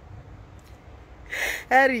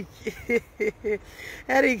 Eric,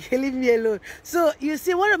 leave me alone. So, you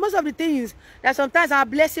see, most of the things that sometimes our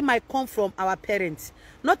blessing might come from our parents.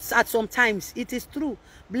 Not at sometimes, it is true.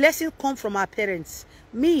 Blessing come from our parents.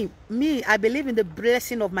 Me, I believe in the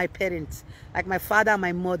blessing of my parents, like my father and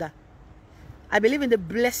my mother. I believe in the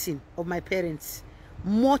blessing of my parents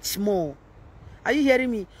much more. Are you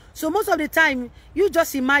hearing me? So most of the time, you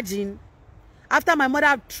just imagine, after my mother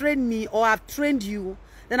have trained me or have trained you,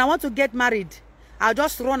 then I want to get married. I'll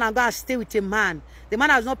just run and go and stay with a man. The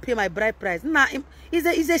man has not paid my bride price. Nah,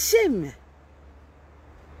 it's a shame.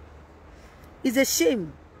 It's a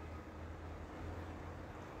shame.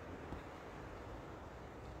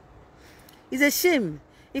 It's a shame.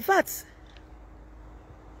 In fact,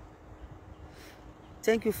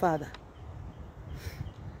 Thank you, Father.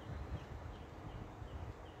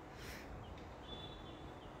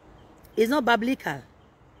 It's not biblical.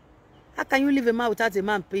 How can you leave a man without a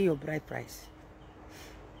man paying your bride price?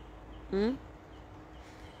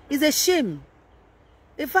 It's a shame.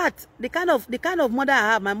 In fact, the kind of mother I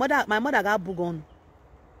have, my mother got bugon.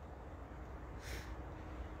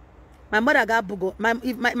 My mother got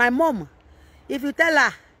bugon. My mom, if you tell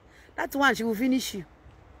her that one, she will finish you.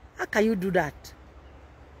 How can you do that?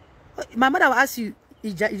 My mother will ask you,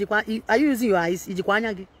 are you using your eyes?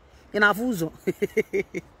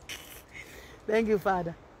 Thank you,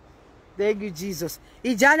 Father. Thank you, Jesus.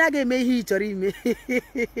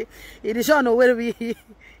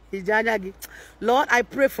 Lord, I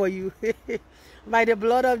pray for you. By the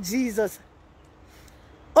blood of Jesus.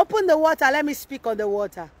 Open the water. Let me speak on the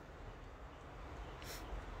water.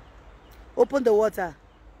 Open the water.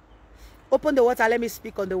 Open the water. Let me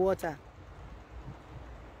speak on the water.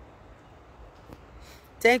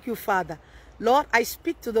 Thank you, Father. Lord, I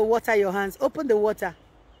speak to the water in your hands. Open the water.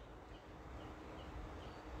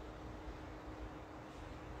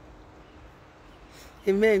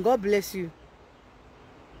 Amen. God bless you.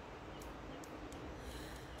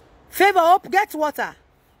 Favor, up. Get water.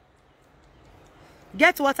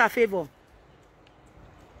 Get water, Favor.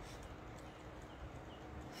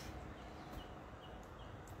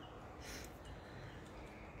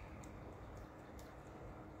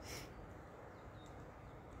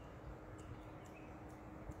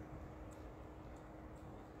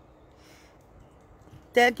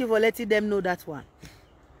 Thank you for letting them know that one.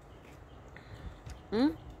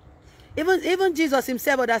 Even Jesus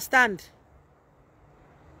himself understand.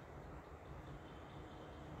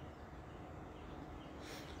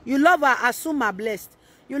 You love her, assume her blessed.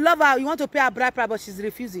 You love her, you want to pay her bride price, but she's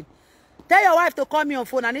refusing. Tell your wife to call me on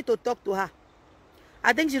phone. I need to talk to her.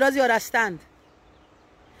 I think she doesn't understand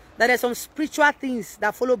that there's some spiritual things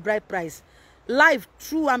that follow bride price. Life,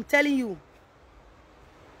 true, I'm telling you.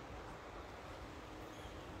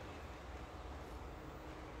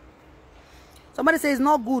 Somebody says it's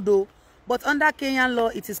not good though, but under Kenyan law,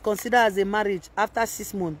 it is considered as a marriage after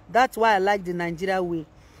 6 months. That's why I like the Nigeria way.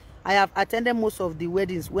 I have attended most of the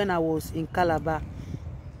weddings when I was in Calabar.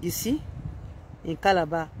 You see? In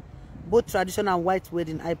Calabar. Both traditional and white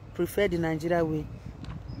wedding. I prefer the Nigeria way.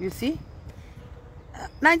 You see?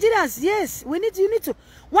 Nigerians, yes. You need to.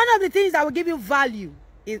 One of the things that will give you value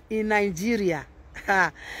in Nigeria.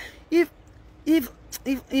 if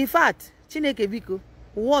in fact, Chineke Biko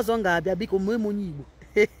was on Gabia Biko Mwemonyibo.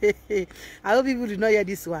 I hope people do not hear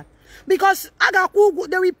this one. Because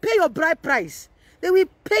they will pay your bride price. They will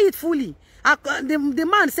pay it fully. The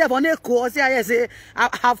man said on echo, say, I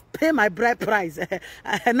have paid my bride price.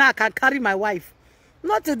 Now I can carry my wife.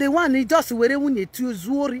 Not the one he just where you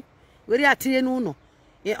zuri. Where you no.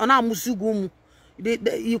 You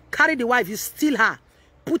carry the wife, you steal her,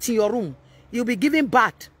 put in your room. You'll be giving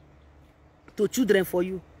birth to children for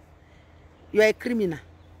you. You are a criminal.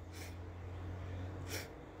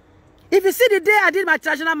 If you see the day I did my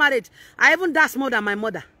traditional marriage, I even danced more than my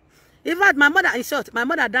mother. In fact, my mother, in short, my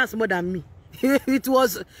mother danced more than me. it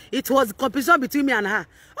was competition between me and her.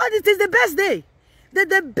 Oh, it is the best day.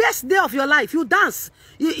 The best day of your life. You dance.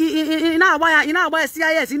 In our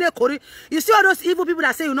CIS, in Korea. You see all those evil people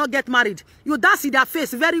that say you not get married. You dance in their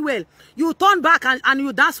face very well. You turn back and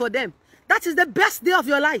you dance for them. That is the best day of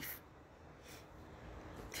your life.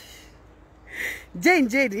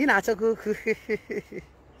 Jade, you know.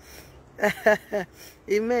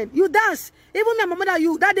 Amen. You dance. Even my mother,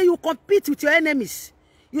 that day you compete with your enemies.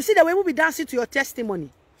 You see the way we'll be dancing to your testimony.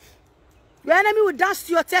 Your enemy will dance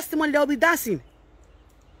to your testimony. They will be dancing.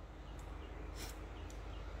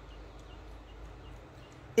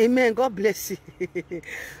 Amen. God bless you.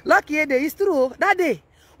 Lucky day. It's true. That day,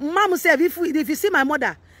 Mom said, if you see my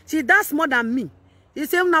mother, she danced more than me. He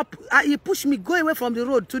said, now he pushed me, go away from the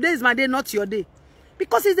road. Today is my day, not your day.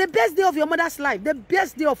 Because it's the best day of your mother's life. The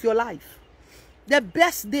best day of your life. The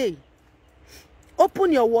best day.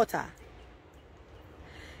 Open your water.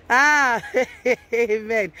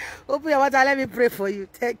 Amen. Open your water. Let me pray for you.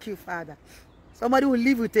 Thank you, Father. Somebody will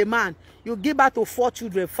live with a man. You give birth to 4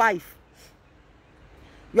 children, 5.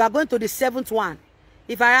 You are going to the 7th one.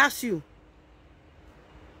 If I ask you,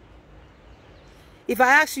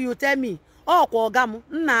 you tell me, oh, Kogamu,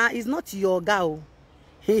 nah, it's not your guy.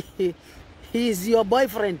 He is your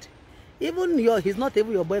boyfriend. He's not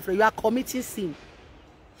even your boyfriend. You are committing sin.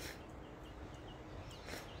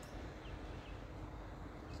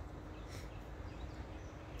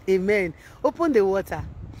 Amen. Open the water.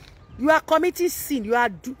 You are committing sin. You are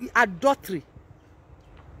adultery.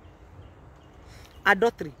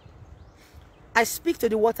 Adultery. I speak to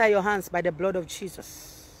the water in your hands by the blood of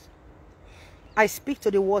Jesus. I speak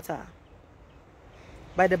to the water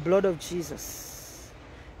by the blood of Jesus.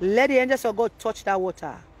 Let the angels of God touch that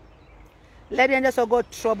water. Let the angels of God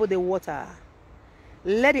trouble the water.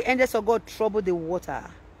 Let the angels of God trouble the water.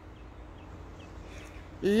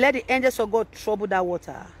 Let the angels of God trouble that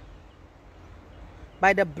water.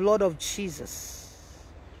 By the blood of Jesus.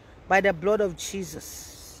 By the blood of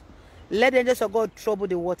Jesus. Let the angels of God trouble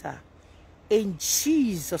the water. In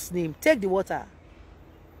Jesus' name. Take the water.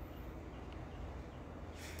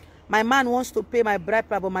 My man wants to pay my bride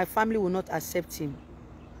price, but my family will not accept him.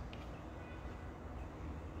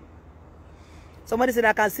 Somebody said,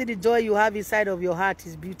 I can see the joy you have inside of your heart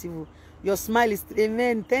is beautiful. Your smile is...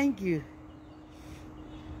 Amen. Thank you.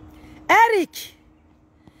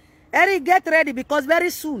 Eric, get ready because very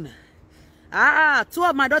soon, two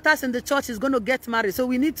of my daughters in the church is going to get married. So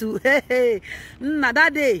we need to,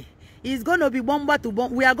 that day, it's going to be bomba to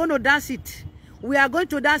bomb. We are going to dance it. We are going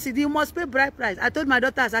to dance it. You must pay bride price. I told my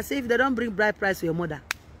daughters, I say, if they don't bring bride price to your mother,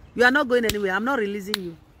 you are not going anywhere. I'm not releasing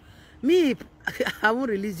you. Me, I won't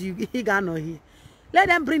release you. He got no here. Let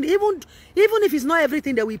them bring, even if it's not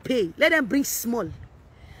everything that we pay, let them bring small.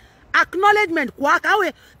 Acknowledgement,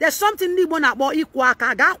 kwaka. There's something ni bona about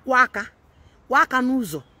kwaka, ga kwaka, kwaka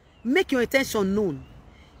nuzo. Make your intention known.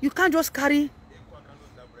 You can't just carry.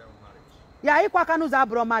 Yeah, kwaka nuzo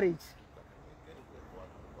abro marriage.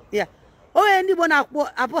 Yeah. Oh, ni bona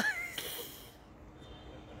abo.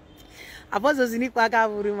 Apostle say kwaka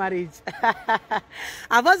abro marriage.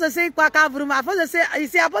 Apostle say kwaka abro. Apostle say, you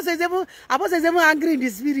see, apostle is even angry in the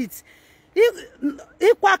spirit.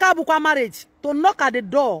 If kwaka abro marriage, to knock at the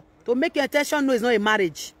door. To make your intention know it's not a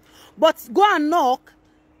marriage. But go and knock.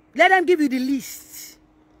 Let them give you the list.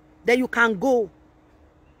 Then you can go.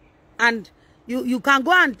 And you can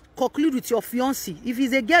go and conclude with your fiancé. If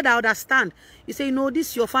it's a girl that understand. You say, no,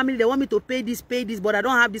 this is your family. They want me to pay this, but I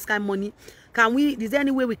don't have this kind of money. Can we, is there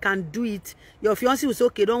any way we can do it? Your fiancé will say,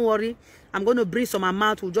 okay, don't worry. I'm going to bring some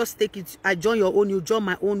amount. We'll just take it. I join your own. You join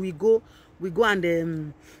my own. We go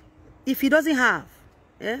and if he doesn't have,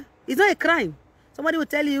 it's not a crime. Somebody will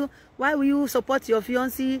tell you, why will you support your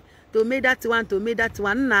fiancé to make that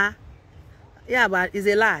one, Nah. Yeah, but it's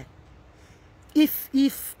a lie. If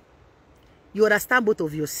you understand both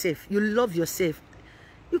of yourself, you love yourself,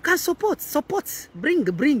 you can support, bring.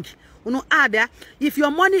 You know, add if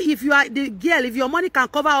your money, if you are the girl, if your money can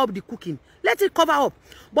cover up the cooking, let it cover up.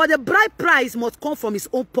 But the bride price must come from his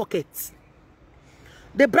own pocket.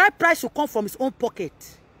 The bride price should come from his own pocket.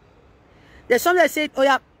 There's somebody that said, oh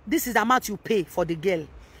yeah, this is the amount you pay for the girl.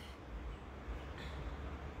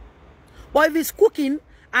 But if it's cooking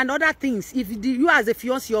and other things, if you as a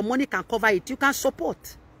fiancé, your money can cover it, you can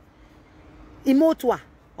support. Imotwa,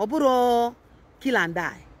 oburo, kill and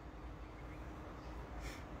die.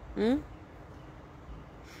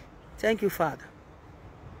 Thank you, Father.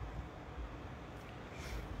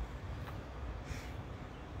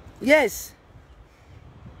 Yes.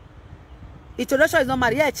 Introduction is not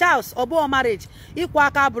marriage. Yeah, Charles, Obo marriage.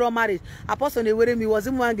 Ikwaka bro marriage. Apostle Neweremi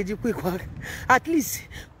wasn't one quick. At least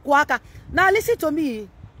Kwaka. Now listen to me.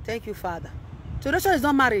 Thank you, Father. Introduction is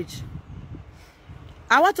not marriage.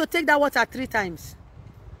 I want to take that water 3 times.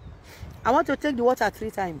 I want to take the water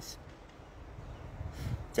 3 times.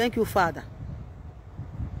 Thank you, Father.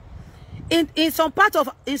 In some part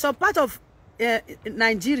of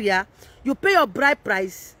Nigeria, you pay your bride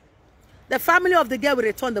price. The family of the girl will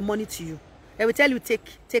return the money to you. They will tell you,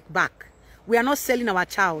 take back. We are not selling our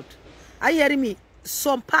child. Are you hearing me?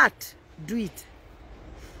 Some part, do it.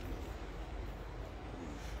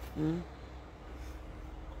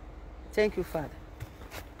 Thank you, Father.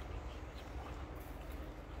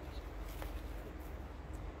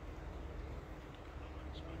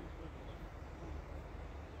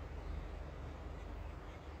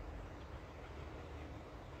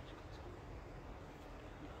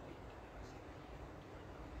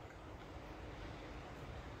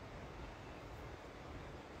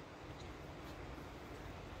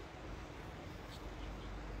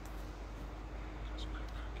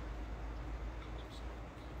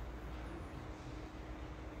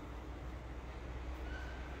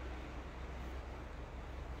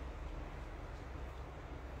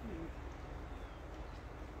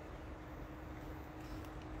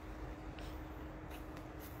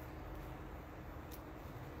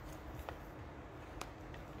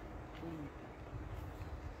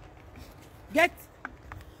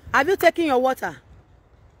 Have you taken your water?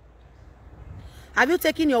 Have you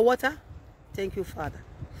taken your water? Thank you, Father.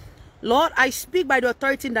 Lord, I speak by the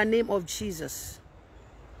authority in the name of Jesus.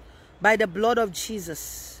 By the blood of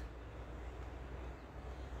Jesus.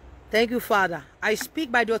 Thank you, Father. I speak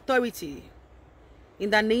by the authority in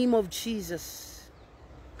the name of Jesus.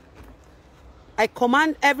 I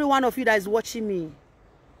command every one of you that is watching me.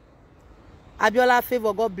 Abiola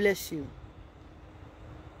Favor, God bless you.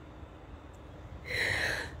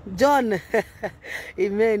 John,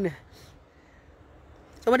 amen.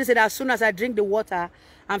 Somebody said, as soon as I drink the water,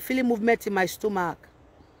 I'm feeling movement in my stomach.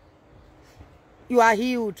 You are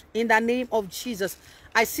healed in the name of Jesus.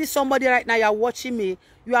 I see somebody right now, you are watching me.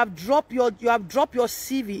 You have dropped your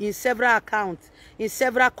CV in several accounts, in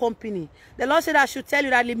several companies. The Lord said I should tell you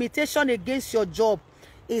that limitation against your job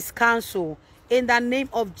is cancelled in the name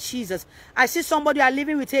of Jesus. I see somebody you are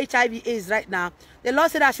living with HIV/AIDS right now. The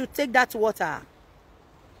Lord said I should take that water.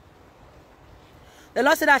 The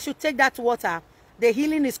Lord said I should take that water. The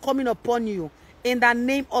healing is coming upon you in the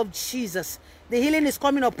name of Jesus. The healing is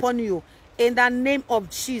coming upon you in the name of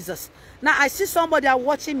Jesus. Now I see somebody are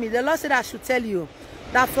watching me. The Lord said I should tell you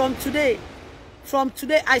that from today,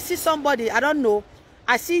 I see somebody, I don't know,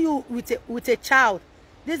 I see you with a child.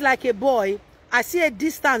 This is like a boy. I see a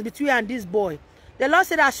distance between you and this boy. The Lord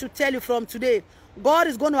said I should tell you from today, God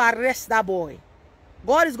is going to arrest that boy.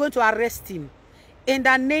 God is going to arrest him in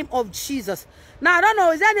the name of Jesus. Now, I don't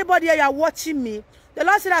know, is there anybody here you are watching me? The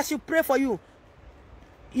Lord said I should pray for you.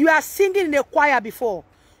 You are singing in a choir before.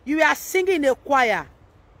 You are singing in a choir.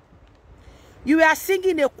 You are singing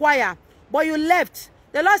in a choir, but you left.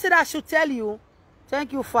 The Lord said I should tell you,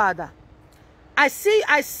 thank you, Father. I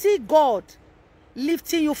see God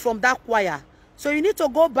lifting you from that choir. So you need to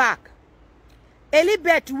go back.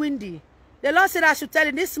 Elibeth Windy. The Lord said I should tell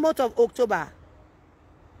you this month of October,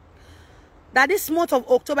 that this month of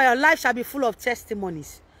October, your life shall be full of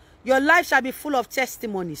testimonies. Your life shall be full of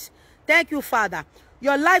testimonies. Thank you, Father.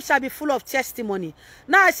 Your life shall be full of testimony.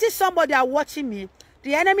 Now, I see somebody are watching me.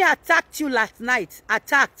 The enemy attacked you last night.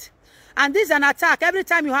 Attacked. And this is an attack. Every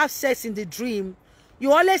time you have sex in the dream,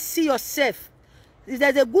 you always see yourself. If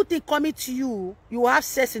there's a good thing coming to you, you will have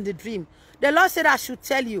sex in the dream. The Lord said I should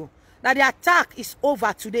tell you that the attack is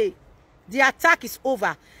over today. The attack is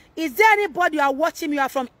over. Is there anybody you are watching me? You are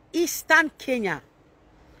from Eastern Kenya.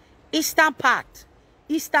 Eastern part.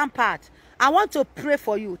 Eastern part. I want to pray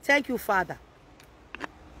for you. Thank you, Father.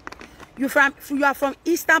 You are from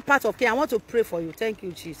Eastern part of Kenya. I want to pray for you. Thank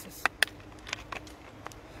you, Jesus.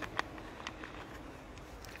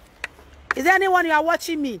 Is there anyone you are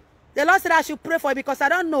watching me? The Lord said I should pray for you because I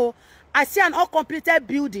don't know. I see an uncompleted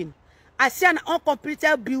building. I see an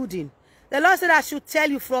uncompleted building. The Lord said I should tell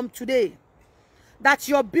you from today that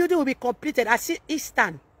your building will be completed. I see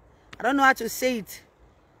Eastern. I don't know how to say it.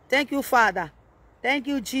 Thank you, Father. Thank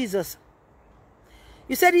you, Jesus.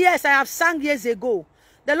 You said, yes, I have sung years ago.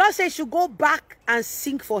 The Lord said you should go back and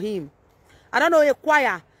sing for him. I don't know, a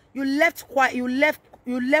choir. You left choir. You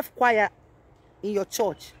left choir in your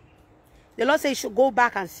church. The Lord said you should go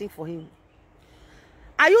back and sing for him.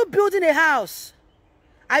 Are you building a house?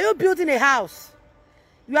 Are you building a house?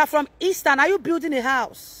 You are from Eastern. Are you building a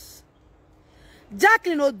house?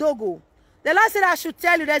 Jacqueline Odogo. The Lord said I should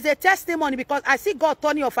tell you there's a testimony because I see God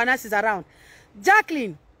turning your finances around.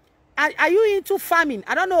 Jacqueline, are you into farming?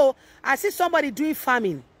 I don't know. I see somebody doing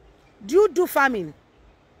farming. Do you do farming?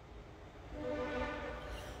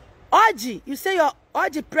 Orgy, you say your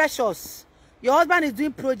Orgy Precious. Your husband is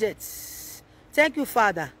doing projects. Thank you,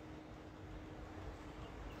 Father.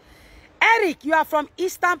 Eric, you are from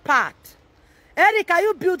Eastern part. Eric, are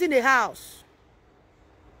you building a house?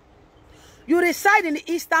 You reside in the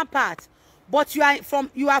Eastern part, but you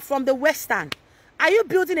are from the Western. Are you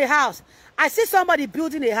building a house? I see somebody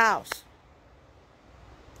building a house.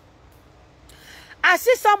 I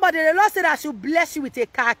see somebody, the Lord said I should bless you with a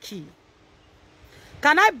car key.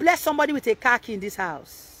 Can I bless somebody with a car key in this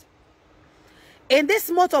house? In this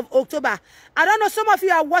month of October, I don't know, some of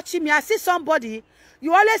you are watching me. I see somebody,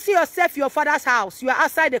 you always see yourself in your father's house. You are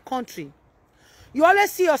outside the country. You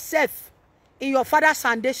always see yourself in your father's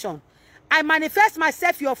foundation. I manifest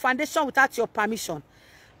myself in your foundation without your permission.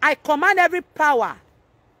 I command every power.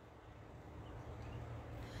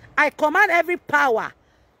 I command every power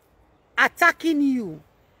attacking you.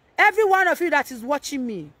 Every one of you that is watching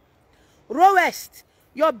me. Row West,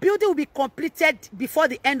 your building will be completed before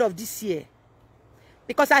the end of this year.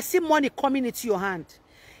 Because I see money coming into your hand.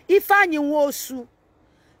 Ifeanyi Nwosu,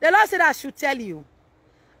 the Lord said I should tell you.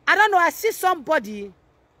 I don't know, I see somebody.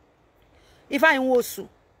 Ifeanyi Nwosu.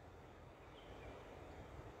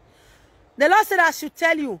 The Lord said I should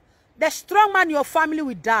tell you, the strong man in your family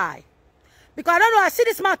will die. Because I don't know, I see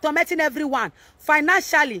this man tormenting everyone.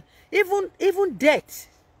 Financially, even death.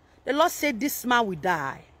 The Lord said this man will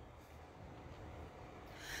die.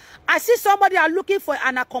 I see somebody are looking for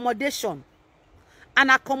an accommodation. An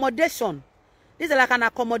accommodation. This is like an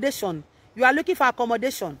accommodation. You are looking for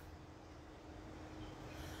accommodation.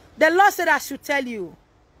 The Lord said I should tell you.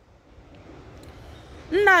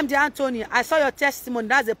 Nnamdi Anthony, I saw your testimony.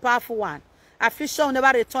 That's a powerful one. Affliction will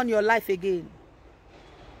never return your life again.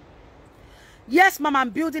 Yes, Mom, I'm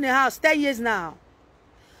building a house. 10 years now.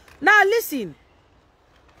 Now listen.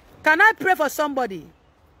 Can I pray for somebody?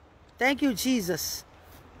 Thank you, Jesus.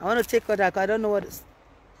 I want to take her that. I don't know what it's.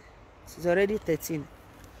 She's already 13.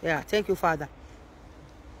 Yeah, thank you, Father.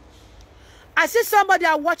 I see somebody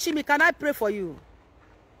are watching me. Can I pray for you?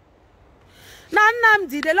 Now,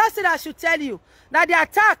 Nnamdi, the Lord said I should tell you that the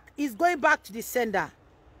attack is going back to the sender.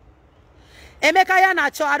 Emeka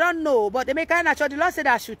Nacho, I don't know, but Emeka Nacho, the Lord said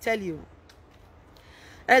I should tell you.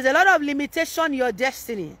 There's a lot of limitation in your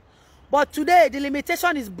destiny. But today, the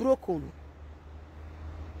limitation is broken.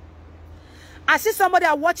 I see somebody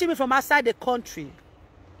are watching me from outside the country.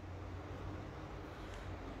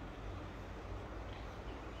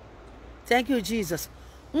 Thank you, Jesus.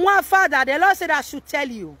 My Father, the Lord said I should tell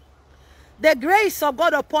you. The grace of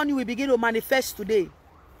God upon you will begin to manifest today.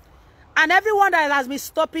 And everyone that has been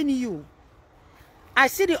stopping you, I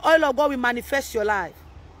see the oil of God will manifest your life.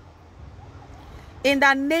 In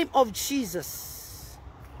the name of Jesus.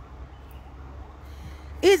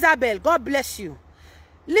 Isabel, God bless you.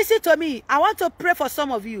 Listen to me. I want to pray for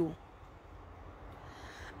some of you.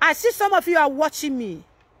 I see some of you are watching me.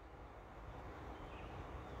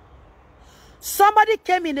 Somebody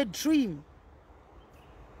came in a dream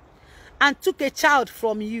and took a child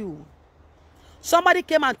from you. Somebody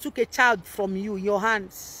came and took a child from you, your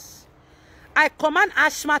hands. I command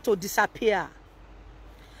asthma to disappear.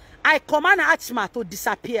 I command asthma to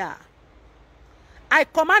disappear. I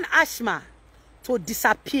command asthma to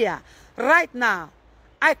disappear right now.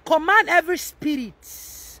 I command every spirit.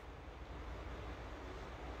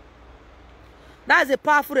 That's a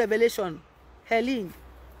powerful revelation. Helen.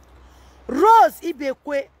 Rose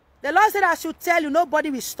Ibekwe. The Lord said I should tell you,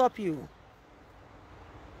 nobody will stop you.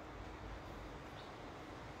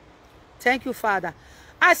 Thank you, Father.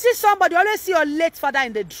 I see somebody, always see your late father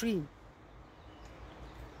in the dream.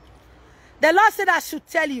 The Lord said I should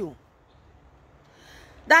tell you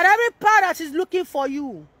that every power that is looking for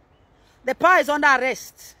you, the power is under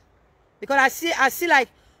arrest. Because I see like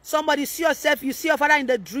somebody, you see yourself, you see your father in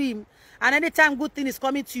the dream, and anytime good thing is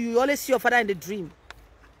coming to you, you always see your father in the dream.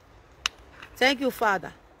 Thank you,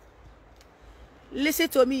 Father. Listen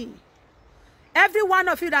to me. Every one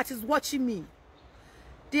of you that is watching me,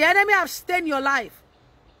 the enemy has stained your life.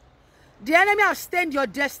 The enemy has stained your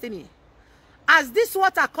destiny. As this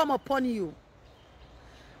water come upon you,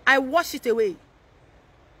 I wash it away.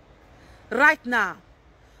 Right now,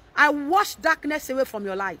 I wash darkness away from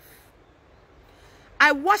your life.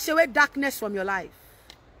 I wash away darkness from your life.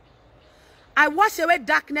 I wash away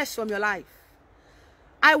darkness from your life.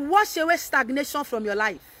 I wash away stagnation from your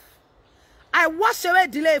life. I wash away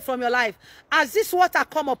delay from your life. As this water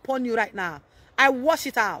come upon you right now, I wash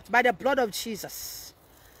it out by the blood of Jesus.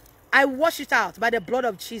 I wash it out by the blood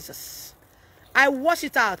of Jesus. I wash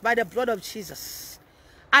it out by the blood of Jesus.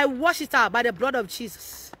 I wash it out by the blood of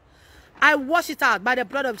Jesus. I wash it out by the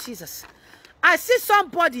blood of Jesus. I see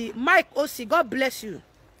somebody, Mike Osi, God bless you.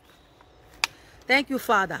 Thank you,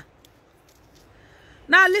 Father.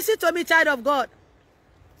 Now listen to me, child of God.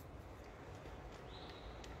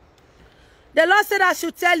 The Lord said I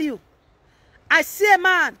should tell you. I see a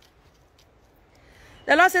man.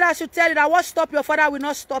 The Lord said I should tell you that what stop your father will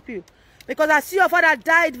not stop you. Because I see your father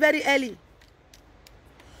died very early.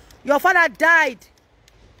 Your father died.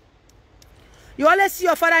 You always see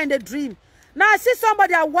your father in the dream. Now I see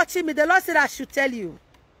somebody are watching me. The Lord said I should tell you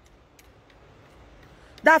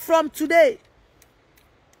that from today,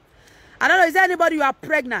 I don't know, is there anybody you are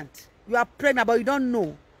pregnant? You are pregnant, but you don't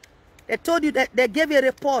know. They told you that they gave you a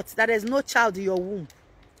report that there's no child in your womb.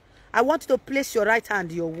 I want you to place your right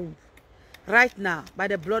hand in your womb. Right now, by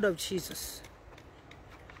the blood of Jesus.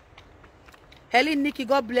 Helen Nikki,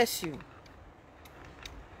 God bless you.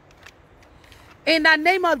 In the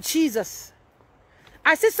name of Jesus.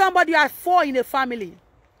 I see somebody, you are 4 in a family.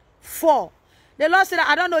 4. The Lord said,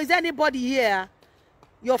 I don't know, is there anybody here?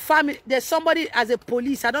 Your family, there's somebody as a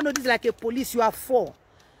police. I don't know, this is like a police. You are 4.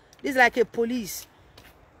 This is like a police.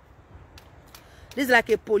 This is like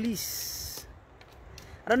a police.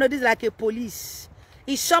 I don't know, this is like a police.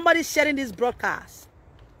 Is somebody sharing this broadcast?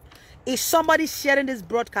 Is somebody sharing this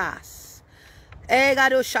broadcast?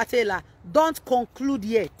 Egado Shatela, don't conclude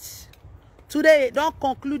yet. Today, don't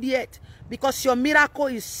conclude yet. Because your miracle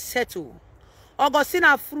is settled.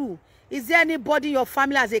 Augustina Fru, is there anybody in your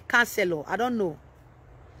family as a counselor? I don't know.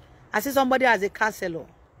 I see somebody as a counselor.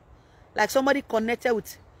 Like somebody connected.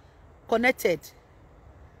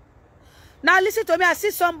 Now listen to me. I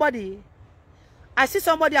see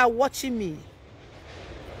somebody are watching me.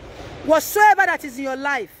 Whatsoever that is in your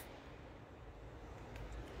life.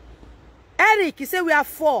 Eric, he said we are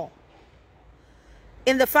 4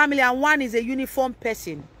 in the family and 1 is a uniform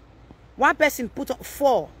person. 1 person put on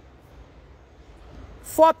 4.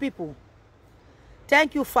 4 people.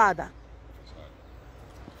 Thank you, Father.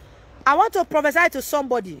 I want to prophesy to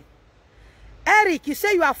somebody. Eric, you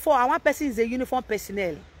say you are 4 and 1 person is a uniform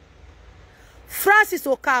personnel. Francis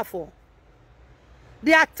Okafor.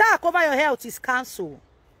 The attack over your health is cancelled.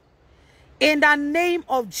 In the name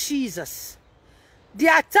of Jesus. The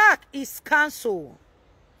attack is cancelled.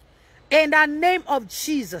 In the name of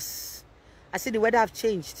Jesus. I see the weather have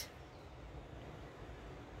changed.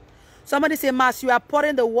 Somebody say, Mass, you are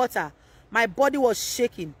pouring the water. My body was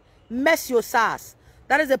shaking. Mess your SARS.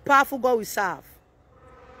 That is a powerful God we serve.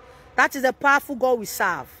 That is a powerful God we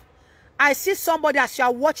serve. I see somebody as you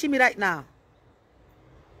are watching me right now.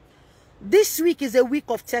 This week is a week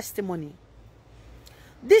of testimony.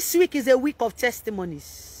 This week is a week of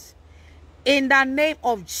testimonies. In the name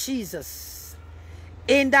of Jesus.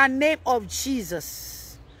 In the name of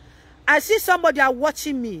Jesus. I see somebody are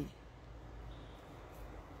watching me.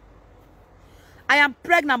 I am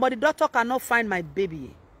pregnant, but the doctor cannot find my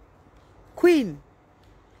baby. Queen,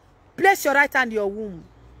 place your right hand in your womb.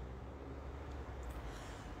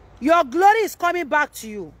 Your glory is coming back to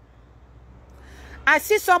you. I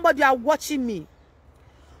see somebody are watching me.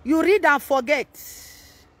 You read and forget.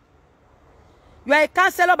 You are a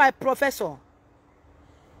counselor by professor.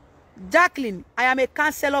 Jacqueline, I am a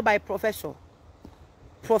counselor by profession.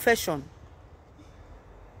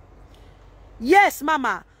 Yes,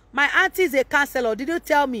 Mama. My auntie is a counselor. Did you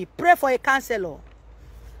tell me? Pray for a counselor.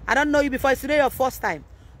 I don't know you before. It's today your first time.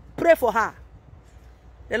 Pray for her.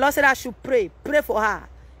 The Lord said I should pray. Pray for her.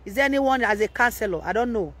 Is there anyone as a counselor? I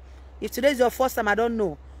don't know. If today is your first time, I don't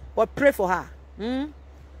know. But pray for her.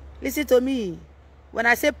 Listen to me. When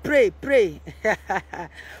I say pray, pray.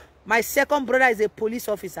 My second brother is a police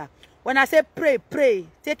officer. When I say pray, pray.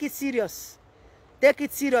 Take it serious. Take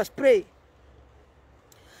it serious. Pray.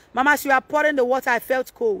 Mama, as you are pouring the water, I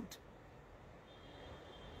felt cold.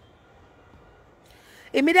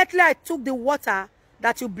 Immediately I took the water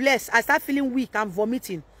that you blessed. I started feeling weak and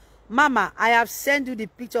vomiting. Mama, I have sent you the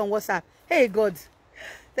picture on WhatsApp. Hey, God.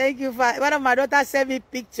 Thank you. One of my daughters sent me a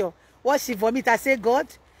picture. What she vomit. I say, God,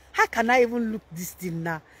 how can I even look this thing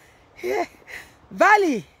now?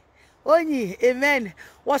 Valley. Only. Amen.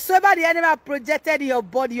 Whatsoever the enemy projected in your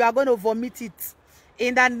body, you are going to vomit it.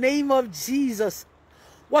 In the name of Jesus.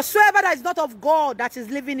 Whatsoever that is not of God, that is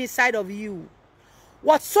living inside of you.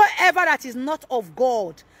 Whatsoever that is not of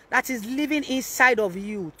God, that is living inside of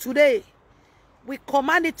you. Today, we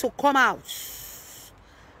command it to come out.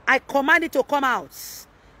 I command it to come out.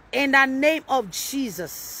 In the name of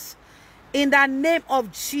Jesus. In the name of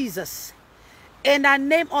Jesus. In the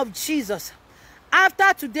name of Jesus.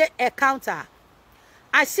 After today's encounter,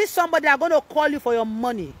 I see somebody are going to call you for your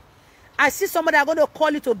money. I see somebody are going to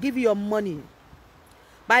call you to give you your money.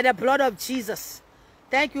 By the blood of Jesus.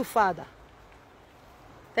 Thank you, Father.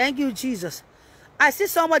 Thank you, Jesus. I see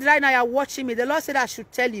somebody right now, you're watching me. The Lord said I should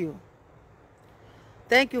tell you.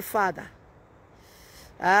 Thank you, Father.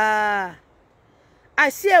 I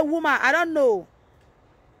see a woman. I don't know.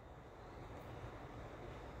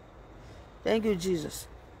 Thank you, Jesus.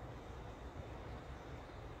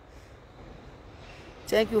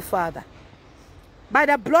 Thank you, Father. By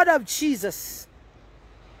the blood of Jesus,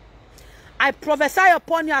 I prophesy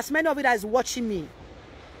upon you, as many of you that is watching me.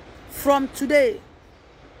 From today,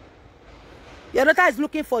 your daughter is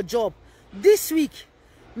looking for a job. This week,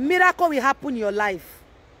 miracle will happen in your life.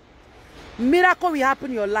 Miracle will happen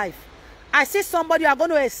in your life. I see somebody, you are going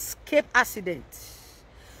to escape accident.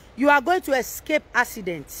 You are going to escape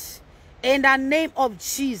accident. In the name of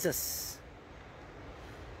Jesus.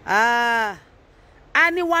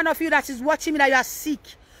 Any one of you that is watching me that you are sick,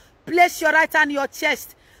 place your right hand on your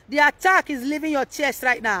chest. The attack is leaving your chest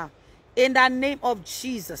right now. In the name of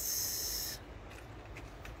Jesus.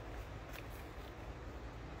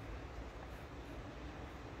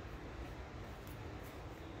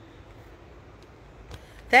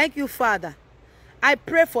 Thank you, Father. I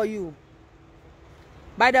pray for you.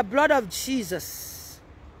 By the blood of Jesus.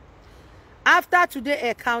 After today's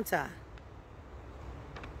encounter.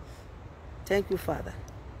 Thank you, Father.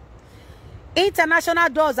 International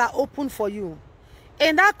doors are open for you.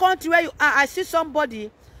 In that country where you are, I see somebody,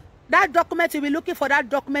 that document, you'll be looking for that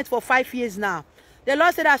document for 5 years now. The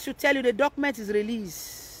Lord said I should tell you the document is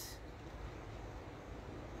released.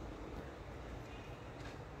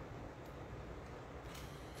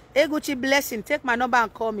 Eguchi Blessing, take my number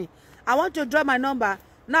and call me. I want to drop my number.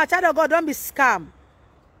 Now, child of God, don't be scammed.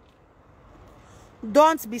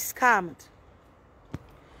 Don't be scammed.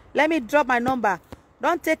 Let me drop my number.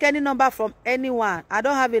 Don't take any number from anyone. I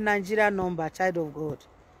don't have a Nigerian number, child of God.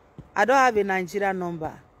 I don't have a Nigerian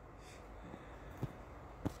number.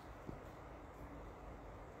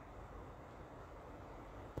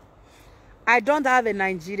 I don't have a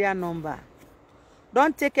Nigerian number.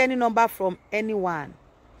 Don't take any number from anyone.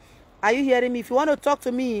 Are you hearing me? If you want to talk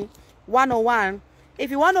to me one-on-one, if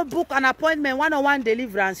you want to book an appointment, one-on-one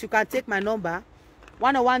deliverance, you can take my number.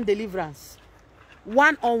 One-on-one deliverance.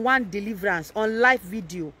 One-on-one deliverance on live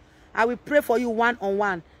video. I will pray for you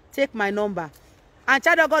one-on-one. Take my number. And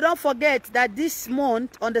child of God, don't forget that this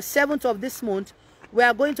month, on the 7th of this month, we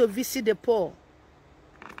are going to visit the poor.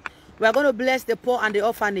 We are going to bless the poor and the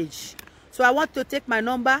orphanage. So I want to take my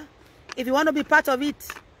number. If you want to be part of it,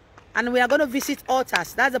 and we are going to visit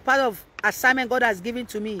altars. That's a part of assignment God has given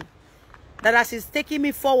to me. That as He's taking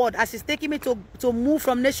me forward, as He's taking me to move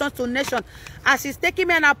from nation to nation, as He's taking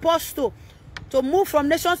me an apostle to move from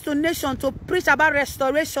nations to nation, to preach about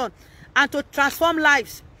restoration and to transform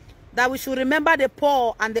lives, that we should remember the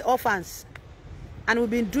poor and the orphans. And we've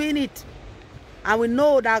been doing it. And we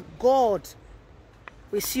know that God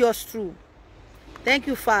will see us through. Thank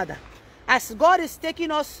you, Father. As God is taking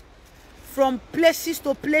us from places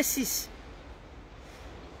to places,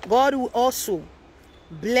 God will also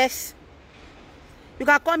bless. You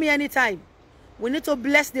can call me anytime. We need to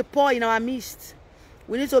bless the poor in our midst.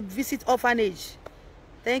 We need to visit orphanage.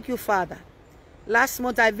 Thank you, Father. Last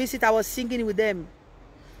month I was singing with them.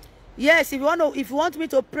 Yes, if you want me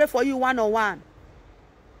to pray for you one-on-one,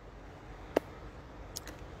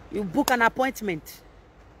 you book an appointment.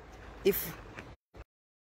 If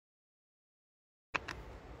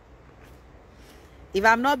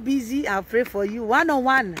I'm not busy, I'll pray for you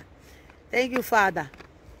one-on-one. Thank you, Father.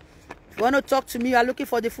 If you want to talk to me, you are looking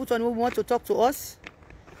for the foot on who want to talk to us,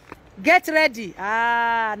 get ready.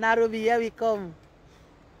 Nairobi, here we come.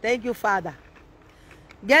 Thank you, Father.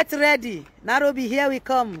 Get ready. Nairobi, here we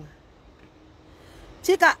come.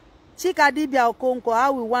 Chika Dibia Okonkwo,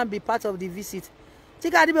 how we want to be part of the visit.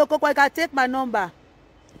 Chika Dibia Okonkwo, I can take my number.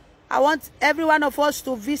 I want every one of us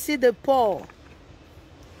to visit the poor.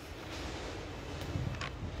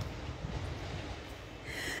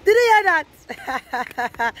 Did you hear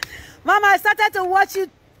that? Mama, I started to watch you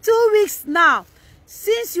 2 weeks now.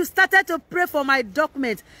 Since you started to pray for my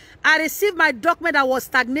document, I received my document that was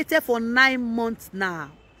stagnated for 9 months now.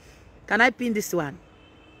 Can I pin this one?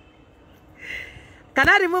 Can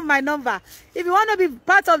I remove my number? If you want to be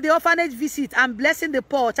part of the orphanage visit and blessing the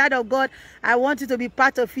poor, child of God, I want you to be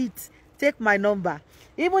part of it. Take my number.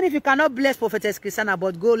 Even if you cannot bless prophetess Christiana,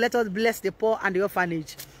 but go, let us bless the poor and the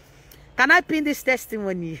orphanage. Can I pin this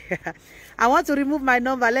testimony? I want to remove my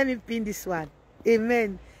number. Let me pin this one.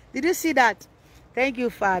 Amen. Did you see that? Thank you,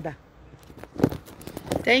 Father.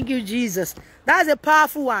 Thank you, Jesus. That's a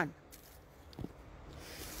powerful one.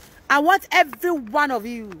 I want every one of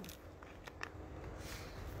you.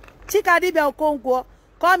 Chikadibe Okonkwo,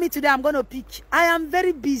 call me today. I'm going to pick. I am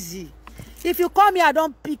very busy. If you call me, I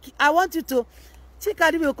don't pick. I want you to.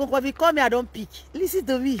 Chikadibe Okonkwo, if you call me, I don't pick. Listen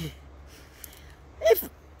to me. If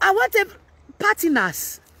I want a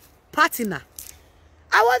partner.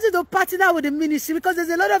 I want you to partner with the ministry because there's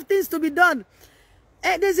a lot of things to be done.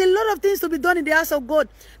 And there's a lot of things to be done in the house of God.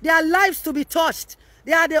 There are lives to be touched.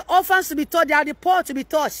 There are the orphans to be touched. There are the poor to be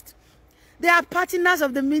touched. There are partners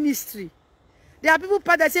of the ministry. There are people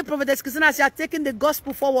that say, prophetess Christiana, as you are taking the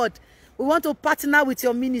gospel forward, we want to partner with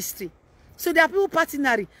your ministry. So there are people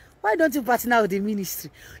partnering. Why don't you partner with the ministry?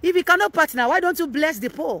 If you cannot partner, why don't you bless the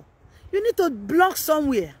poor? You need to block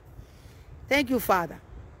somewhere. Thank you, Father.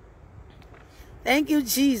 Thank you,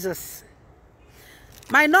 Jesus.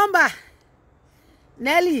 My number,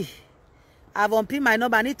 Nelly. I've unpinned my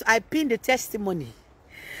number. I pinned the testimony.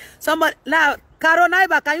 Somebody now, Caro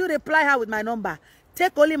Naiba, can you reply her with my number?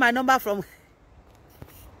 Take only my number from.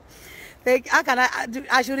 How can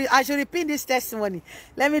I should repeat this testimony.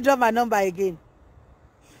 Let me drop my number again.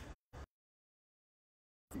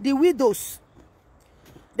 The widows.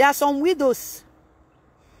 There are some widows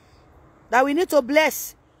that we need to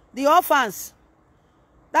bless. The orphans.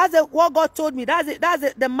 That's what God told me.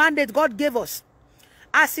 That's the mandate God gave us.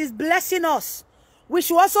 As He's blessing us, we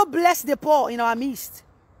should also bless the poor in our midst.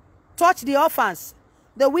 Touch the orphans,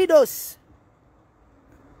 the widows.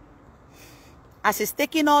 As He's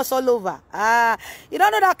taking us all over. You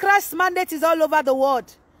don't know that Christ's mandate is all over the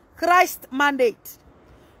world. Christ's mandate.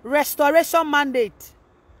 Restoration mandate.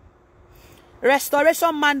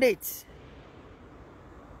 Restoration mandate.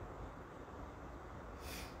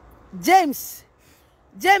 James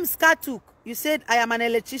Katuk, you said, I am an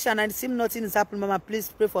electrician and it seems nothing is happening. Mama, please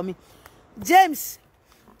pray for me. James,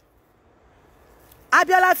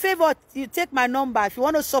 Abiola Favor, you take my number. If you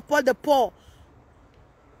want to support the poor,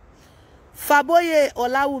 Faboye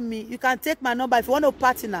Olawumi, you can take my number if you want to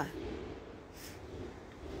partner.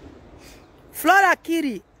 Flora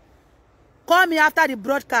Kiri, call me after the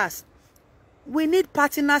broadcast. We need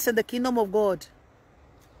partners in the kingdom of God.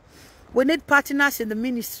 We need partners in the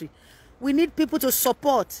ministry. We need people to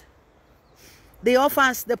support the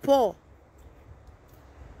orphans, the poor.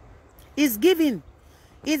 It's giving.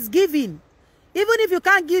 It's giving. Even if you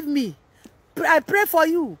can't give me, I pray for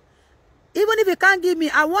you. Even if you can't give me,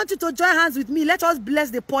 I want you to join hands with me. Let us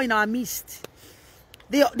bless the poor in our midst.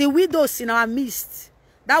 The widows in our midst.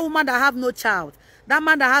 That woman that have no child. That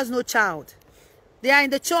man that has no child. They are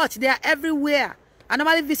in the church. They are everywhere. I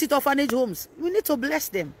normally visit orphanage homes. We need to bless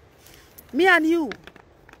them. Me and you.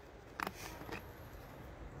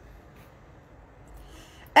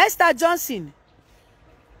 Esther Johnson.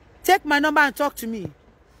 Take my number and talk to me.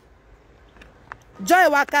 Joy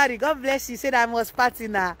Wakari, God bless you. Said I must party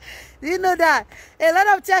now. Do you know that? A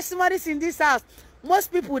lot of testimonies in this house.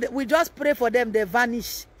 Most people, we just pray for them. They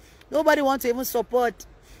vanish. Nobody wants to even support.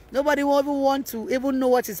 Nobody will even want to even know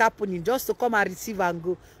what is happening. Just to come and receive and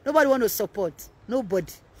go. Nobody want to support.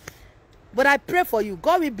 Nobody. But I pray for you.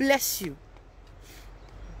 God will bless you.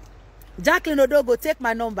 Jacqueline Odogo, take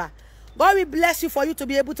my number. God will bless you for you to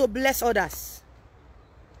be able to bless others.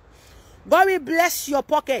 God will bless your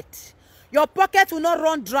pocket. Your pocket will not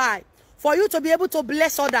run dry. For you to be able to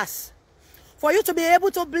bless others. For you to be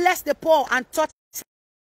able to bless the poor and touch.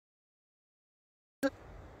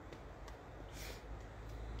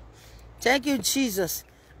 Thank you, Jesus.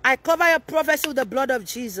 I cover your prophecy with the blood of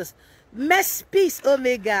Jesus. Peace,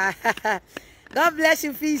 Omega. God bless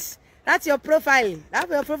you, peace. That's your profile. That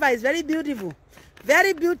your profile is very beautiful.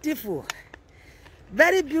 Very beautiful.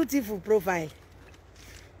 Very beautiful profile.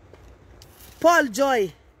 Paul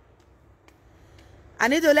Joy. I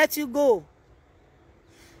need to let you go.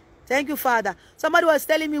 Thank you, Father. Somebody was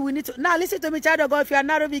telling me we need to... Now, listen to me, child of God. If you are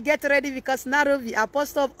Nairobi, get ready because Nairobi,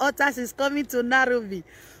 Apostle of Utters is coming to Nairobi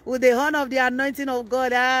with the horn of the anointing of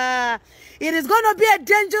God. It is going to be a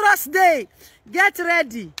dangerous day. Get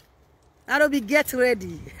ready. Nairobi, get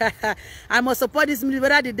ready. I must support this ministry,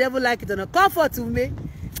 whether the devil like it or not. Comfort to me.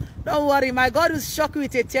 Don't worry. My God will shock you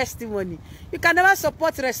with a testimony. You can never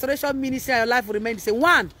support Restoration Ministry and your life will remain the same.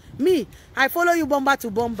 One, me, I follow you bomber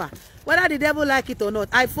to bomber. Whether the devil like it or not,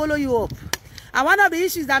 I follow you up. And one of the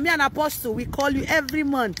issues that me and Apostle, we call you every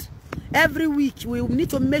month, every week. We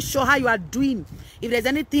need to make sure how you are doing. If there's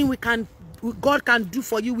anything God can do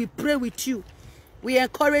for you, we pray with you. We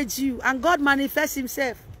encourage you. And God manifests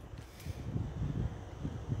himself.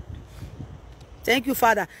 Thank you,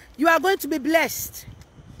 Father. You are going to be blessed.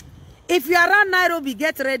 If you are around Nairobi,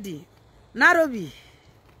 get ready. Nairobi.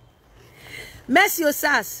 Mercy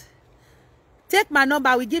Osas. Take my number.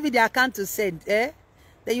 I will give you the account to send. Then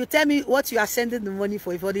you tell me what you are sending the money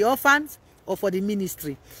for the orphans or for the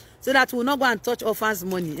ministry. So that we will not go and touch orphans'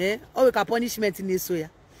 money. Or we can punishment in this way.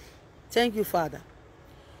 Thank you, Father.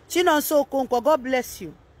 Chinonso Konko, God bless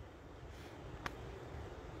you.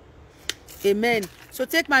 Amen. So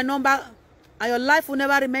take my number and your life will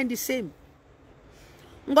never remain the same.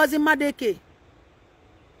 Ngozi Madeke.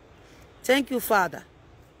 Thank you, Father.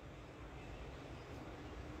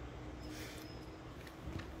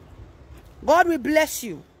 God will bless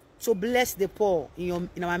you to bless the poor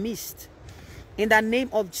in our midst. In the name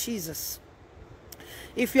of Jesus.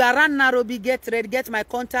 If you are around Nairobi, get ready, get my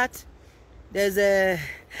contact.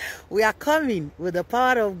 We are coming with the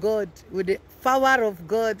power of God, with the power of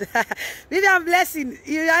God. Vivian Blessing,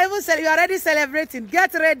 you are already celebrating.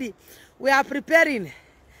 Get ready. We are preparing.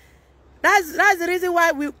 That's the reason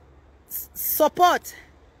why we support.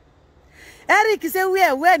 Eric is saying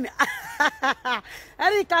where, when?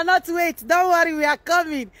 Eric cannot wait. Don't worry, we are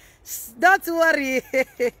coming. Don't worry.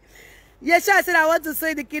 Yeshua said, I want to sow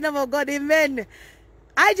in the kingdom of God. Amen.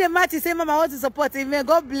 IJ Matty said, Mama, I want to support. Amen.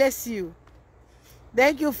 God bless you.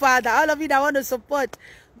 Thank you, Father. All of you that want to support,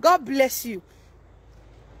 God bless you.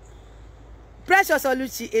 Precious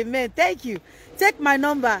Oluchi, amen. Thank you. Take my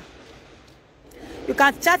number. You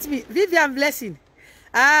can chat me. Vivian Blessing.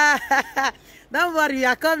 Don't worry, we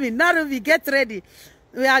are coming. Nairobi, get ready.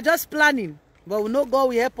 We are just planning. But we know God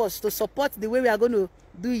will help us to support the way we are going to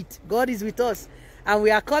do it. God is with us. And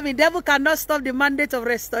we are coming. Devil cannot stop the mandate of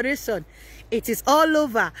restoration. It is all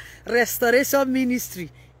over Restoration Ministry.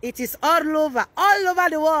 It is all over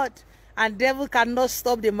the world. And devil cannot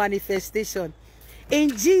stop the manifestation. In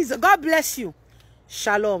Jesus, God bless you.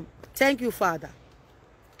 Shalom. Thank you, Father.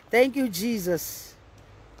 Thank you, Jesus.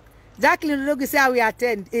 Jacqueline Logi say I will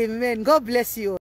attend. Amen. God bless you.